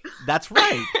 right? That's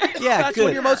right. Yeah, That's good.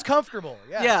 when you're most comfortable.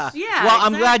 Yeah. Yeah, Well,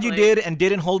 I'm glad you exactly. did and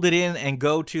didn't hold it in and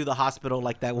go to the hospital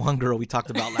like that one girl we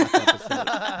talked about last episode.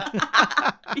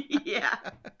 Yeah.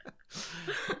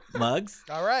 Muggs?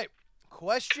 All right.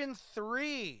 Question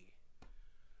 3.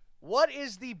 What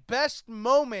is the best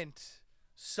moment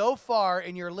so far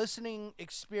in your listening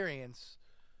experience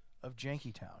of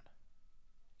Jankytown?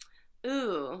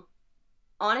 Ooh.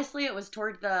 Honestly, it was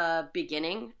toward the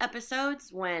beginning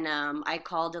episodes when I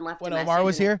called and left When a message. Omar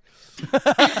was here?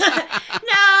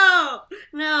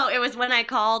 No, it was when I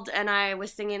called and I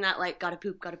was singing that like gotta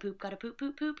poop,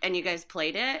 poop, poop, and you guys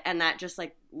played it, and that just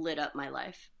like lit up my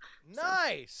life.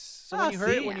 Nice. So Oh,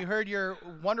 when you heard your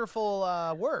wonderful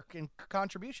work and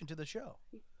contribution to the show.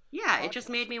 Yeah, it just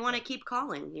made me want to keep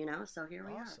calling, so here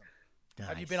we Awesome. Nice.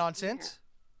 Have you been on since?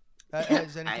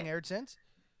 Has anything aired since?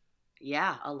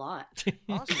 Yeah, a lot.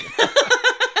 Awesome.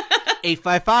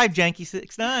 855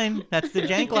 Janky69. That's the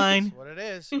Jank line. That's what it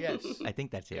is. Yes. I think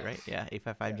that's it, right? Yeah,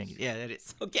 855 Janky. Yeah, that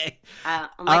is. Okay. I'm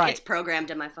All like, right. it's programmed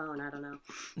in my phone. I don't know.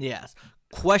 Yes.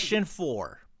 Question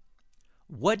 4.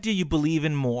 What do you believe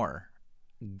in more?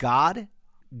 God,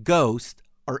 ghost,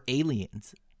 or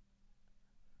aliens?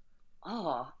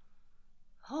 Oh.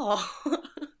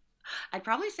 I'd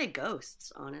probably say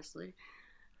ghosts, honestly.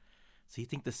 So you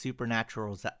think the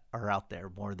supernaturals are out there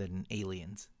more than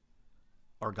aliens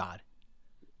or God?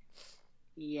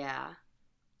 Yeah.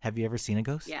 Have you ever seen a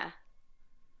ghost? Yeah.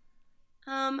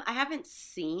 I haven't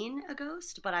seen a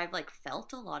ghost, but I've like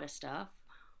felt a lot of stuff.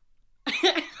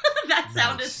 That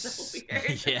sounded so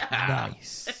weird. Yeah.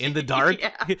 Nice. In the dark?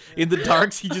 Yeah. In the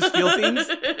darks, you just feel things?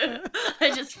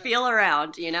 I just feel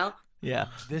around, Yeah.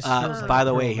 This feels like by a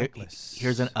the pearl way, necklace.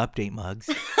 here's an update, Muggs.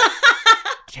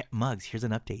 Muggs, here's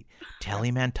an update.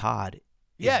 Tallyman Todd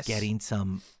Yes. is getting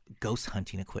some ghost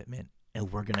hunting equipment, and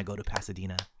we're going to go to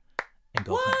Pasadena and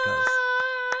go hunt ghosts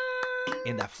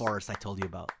in that forest I told you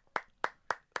about.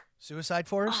 Suicide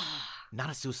Forest? Not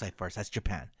a suicide forest. That's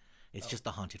Japan. It's just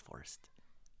a haunted forest.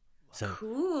 So,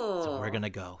 Cool. so we're going to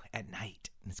go at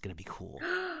night, and it's going to be cool.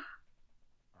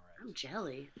 I'm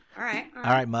jelly. All right. All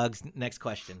right, Muggs, next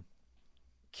question.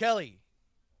 Kelly,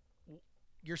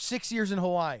 you're 6 years in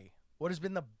Hawaii. What has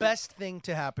been the best thing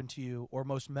to happen to you or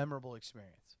most memorable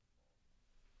experience?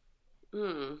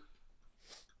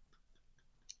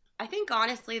 I think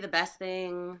honestly the best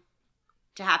thing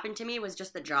to happen to me was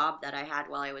just the job that I had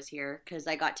while I was here, because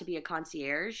I got to be a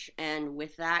concierge, and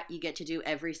with that you get to do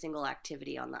every single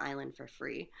activity on the island for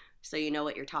free, so you know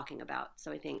what you're talking about.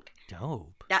 So I think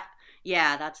Dope.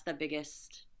 that's the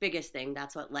biggest thing.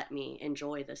 That's what let me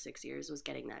enjoy the 6 years, was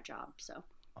getting that job. So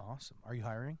Awesome. Are you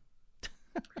hiring?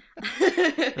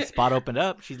 The spot opened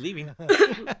up. She's leaving.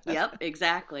 Yep,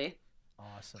 exactly.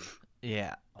 Awesome.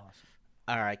 Yeah. Awesome.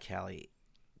 All right, Callie.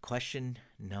 Question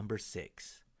number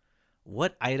 6.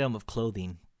 What item of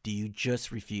clothing do you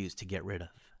just refuse to get rid of?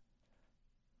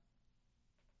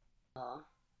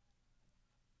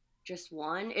 Just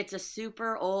one. It's a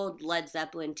super old Led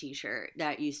Zeppelin t-shirt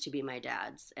that used to be my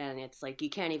dad's, and it's like you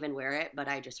can't even wear it, but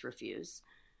I just refuse.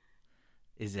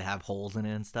 Does it have holes in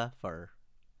it and stuff, or?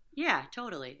 Yeah,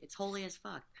 totally. It's holy as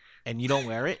fuck. And you don't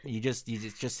wear it? You just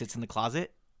sits in the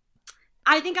closet?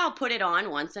 I think I'll put it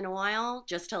on once in a while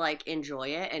just to like enjoy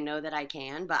it and know that I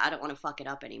can, but I don't want to fuck it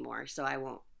up anymore, so I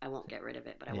won't get rid of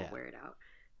it, but I won't wear it out.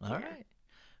 All right.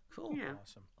 Cool. Yeah.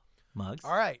 Awesome. Muggs?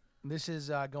 All right. This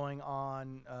is going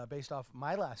on based off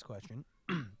my last question.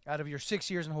 Out of your 6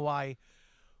 years in Hawaii,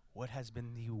 what has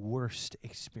been the worst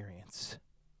experience?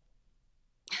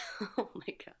 Oh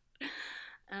my god.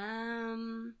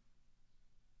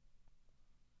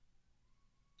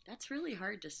 That's really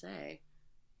hard to say.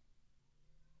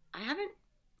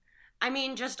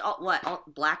 Just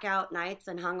blackout nights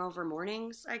and hungover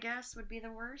mornings, I guess, would be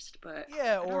the worst. But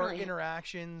Yeah, I don't or really...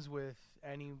 interactions with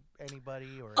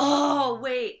anybody or. Oh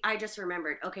wait, I just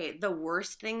remembered. Okay, the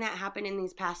worst thing that happened in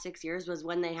these past 6 years was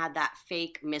when they had that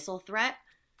fake missile threat.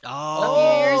 Oh, a few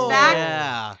years back.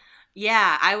 Yeah.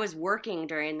 Yeah, I was working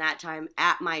during that time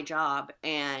at my job,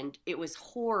 and it was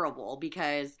horrible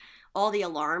because all the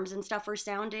alarms and stuff were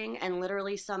sounding, and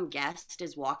literally some guest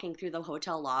is walking through the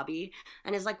hotel lobby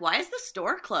and is like, "Why is the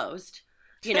store closed?"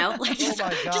 You know, like Oh my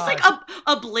just like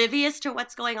oblivious to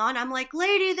what's going on. I'm like,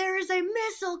 lady, there is a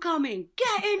missile coming.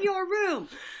 Get in your room.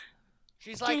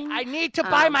 She's like, I need to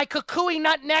buy my kukui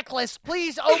nut necklace.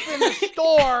 Please open the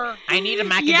store. I need a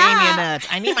macadamia nuts.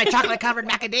 I need my chocolate-covered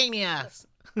macadamias.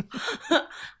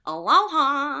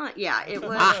 Aloha. Yeah, it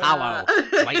was. Hello,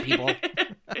 white people.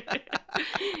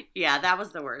 Yeah, that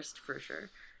was the worst for sure.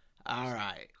 All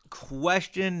right.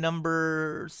 Question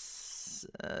number...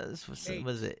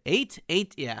 was it 8?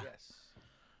 8, yeah. Yes.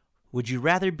 Would you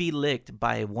rather be licked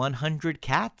by 100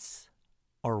 cats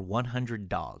or 100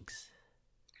 dogs?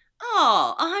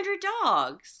 Oh, 100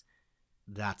 dogs.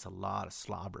 That's a lot of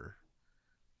slobber.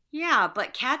 Yeah,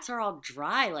 but cats are all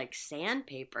dry like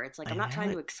sandpaper. It's like I'm not trying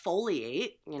to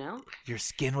exfoliate, you know? Your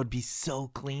skin would be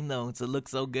so clean, though. It look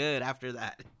so good after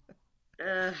that.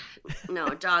 No,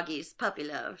 doggies, puppy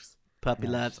loves. Puppy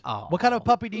loves. Oh. What kind of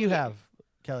puppy do you have,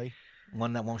 Kelly?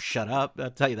 One that won't shut up.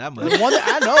 I'll tell you that much. One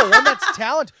that, I know. One that's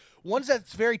talented. One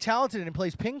that's very talented and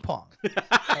plays ping pong.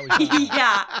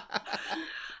 Yeah.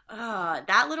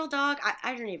 That little dog,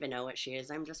 I don't even know what she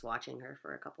is. I'm just watching her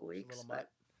for a couple weeks. But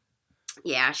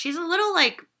yeah, she's a little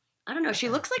like, I don't know. She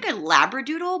looks like a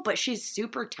Labradoodle, but she's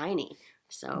super tiny.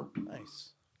 So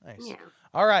nice. Yeah.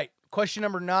 All right. Question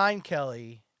number 9,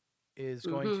 Kelly, is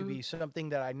going to be something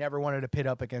that I never wanted to pit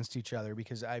up against each other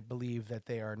because I believe that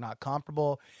they are not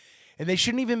comparable. And they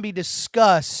shouldn't even be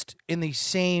discussed in the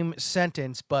same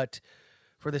sentence, but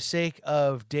for the sake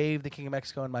of Dave, the King of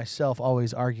Mexico, and myself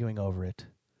always arguing over it.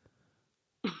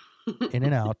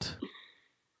 In-N-Out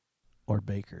or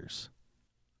Baker's?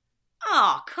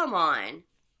 Oh, come on.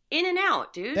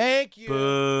 In-N-Out, dude. Thank you.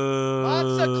 Boo.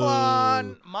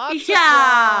 Matzah-clan.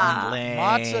 Yeah.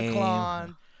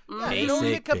 Matzah-clan. Basic you don't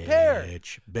need to compare.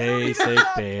 Bitch. Basic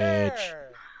bitch.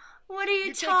 What are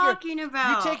you talking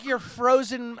about? You take your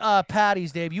frozen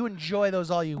patties, Dave. You enjoy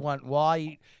those all you want.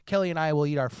 While Kelly and I will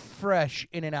eat our fresh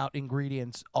In-N-Out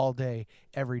ingredients all day,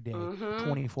 every day,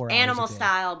 24 hours Animal a day.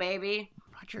 style, baby.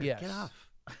 Roger, Yes. get off.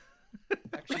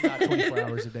 Actually, not 24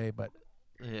 hours a day, but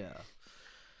Yeah.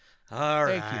 All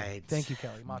thank right. you. Thank you,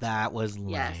 Kelly. Matzah. That was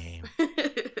lame. Yes.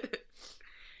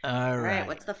 All All right. right,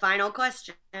 what's the final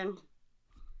question?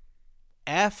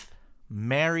 F,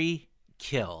 marry,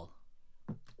 kill.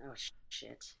 Oh,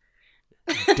 shit.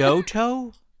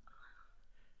 Doto,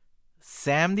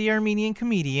 Sam the Armenian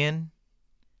comedian,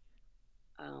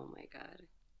 Oh, my God.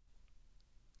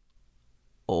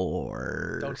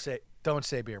 or Don't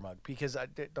say beer mug because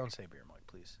don't say beer mug,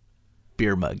 please.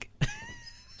 beer mug.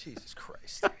 Jesus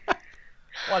Christ.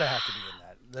 Why'd I have to be in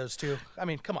that? Those two? I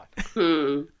mean, come on.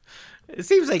 It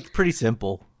seems like pretty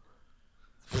simple.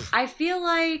 I feel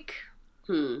like,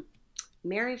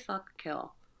 marry, fuck,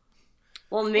 kill.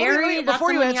 Well, Well, marry, wait, that's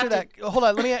before you someone answer have that, hold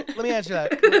on. Let me answer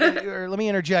that. Or let me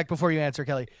interject before you answer,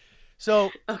 Kelly.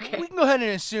 So we can go ahead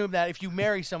and assume that if you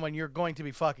marry someone, you're going to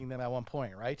be fucking them at one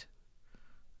point, right?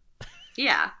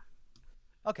 Yeah.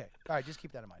 Okay. All right. Just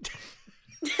keep that in mind.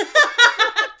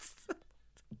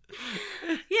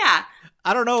 Yeah.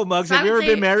 I don't know, Muggs. So Have I you would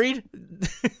ever been say- married?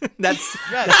 That's.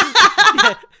 Yes.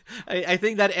 Yeah. I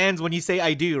think that ends when you say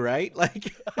I do, right?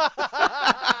 Like.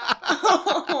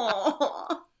 Oh.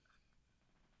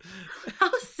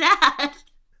 How sad.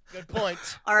 Good point.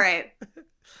 All right.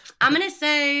 I'm going to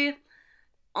say,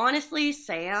 honestly,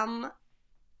 Sam,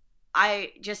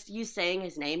 you saying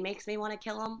his name makes me want to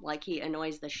kill him. Like, he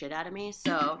annoys the shit out of me.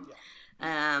 So,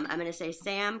 I'm going to say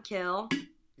Sam, kill.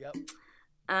 Yep.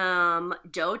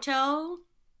 Doto,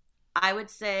 I would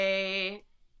say...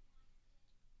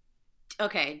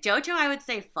 Okay, Doto, I would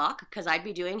say fuck, because I'd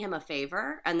be doing him a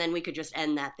favor, and then we could just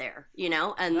end that there, you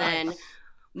know? And then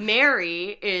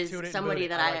Mary is Tune it and somebody boot it.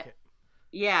 that I like it.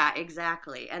 Yeah,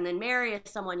 exactly. And then Mary is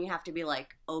someone you have to be,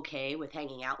 like, okay with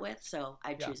hanging out with, so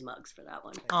I'd choose Muggs for that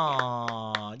one.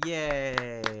 Aw,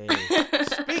 yay.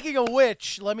 Speaking of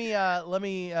which, let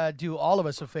me do all of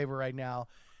us a favor right now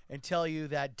and tell you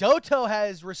that Doto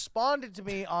has responded to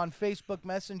me on Facebook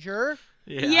Messenger.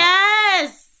 Yeah.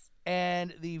 Yes!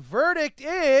 And the verdict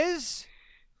is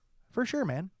for sure,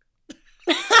 man.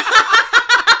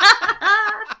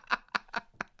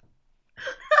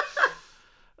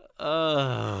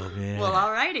 Oh, man. Well,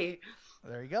 alrighty.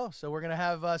 There you go. So we're going to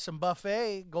have some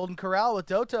buffet, Golden Corral with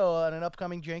Doto on an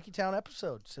upcoming Jankytown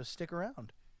episode. So stick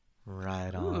around.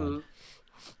 Right on. Ooh,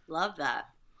 love that.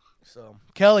 So,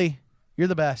 Kelly, you're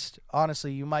the best.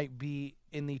 Honestly, you might be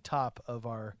in the top of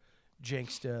our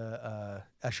Janksta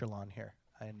echelon here.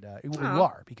 And you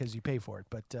are because you pay for it.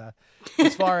 But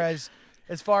as far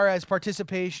as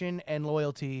participation and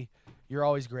loyalty, you're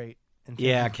always great. And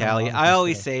Yeah, thank you for Callie. allowing I us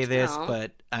always today. say this, Aw.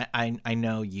 but I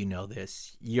know you know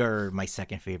this. You're my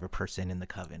second favorite person in the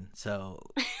coven. So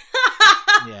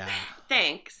yeah.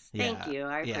 Thanks. Yeah, Thank you.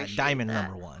 I appreciate Diamond that.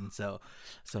 number one. So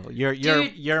you're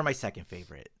Dude, you're my second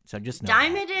favorite. So just know that.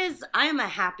 Diamond is. I am a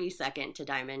happy second to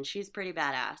Diamond. She's pretty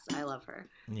badass. I love her.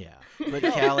 Yeah. But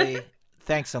Callie,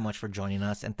 thanks so much for joining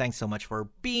us, and thanks so much for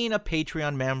being a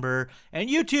Patreon member. And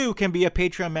you too can be a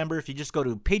Patreon member if you just go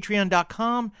to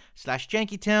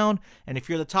patreon.com/jankytown. And if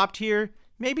you're the top tier,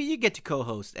 maybe you get to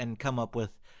co-host and come up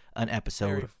with an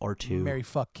episode or two. Marry,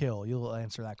 fuck, kill. You'll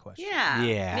answer that question. Yeah.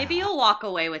 Yeah. Maybe you'll walk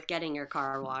away with getting your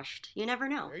car washed. You never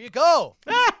know. There you go.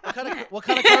 What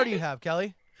kind of car do you have,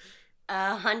 Kelly?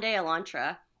 Hyundai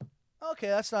Elantra. Okay,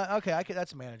 that's not okay.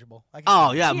 That's manageable.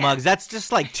 Oh yeah, Muggs. That's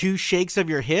just like 2 shakes of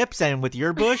your hips, and with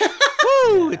your bush,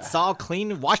 woo! It's all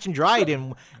clean, washed and dried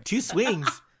in 2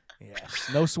 swings. Yes.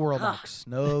 No swirl ducks.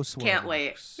 No swirl. Can't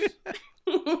wait.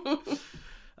 All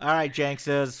right,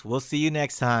 Jankses. We'll see you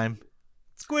next time.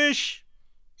 Squish.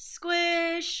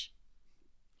 Squish.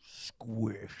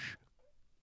 Squish.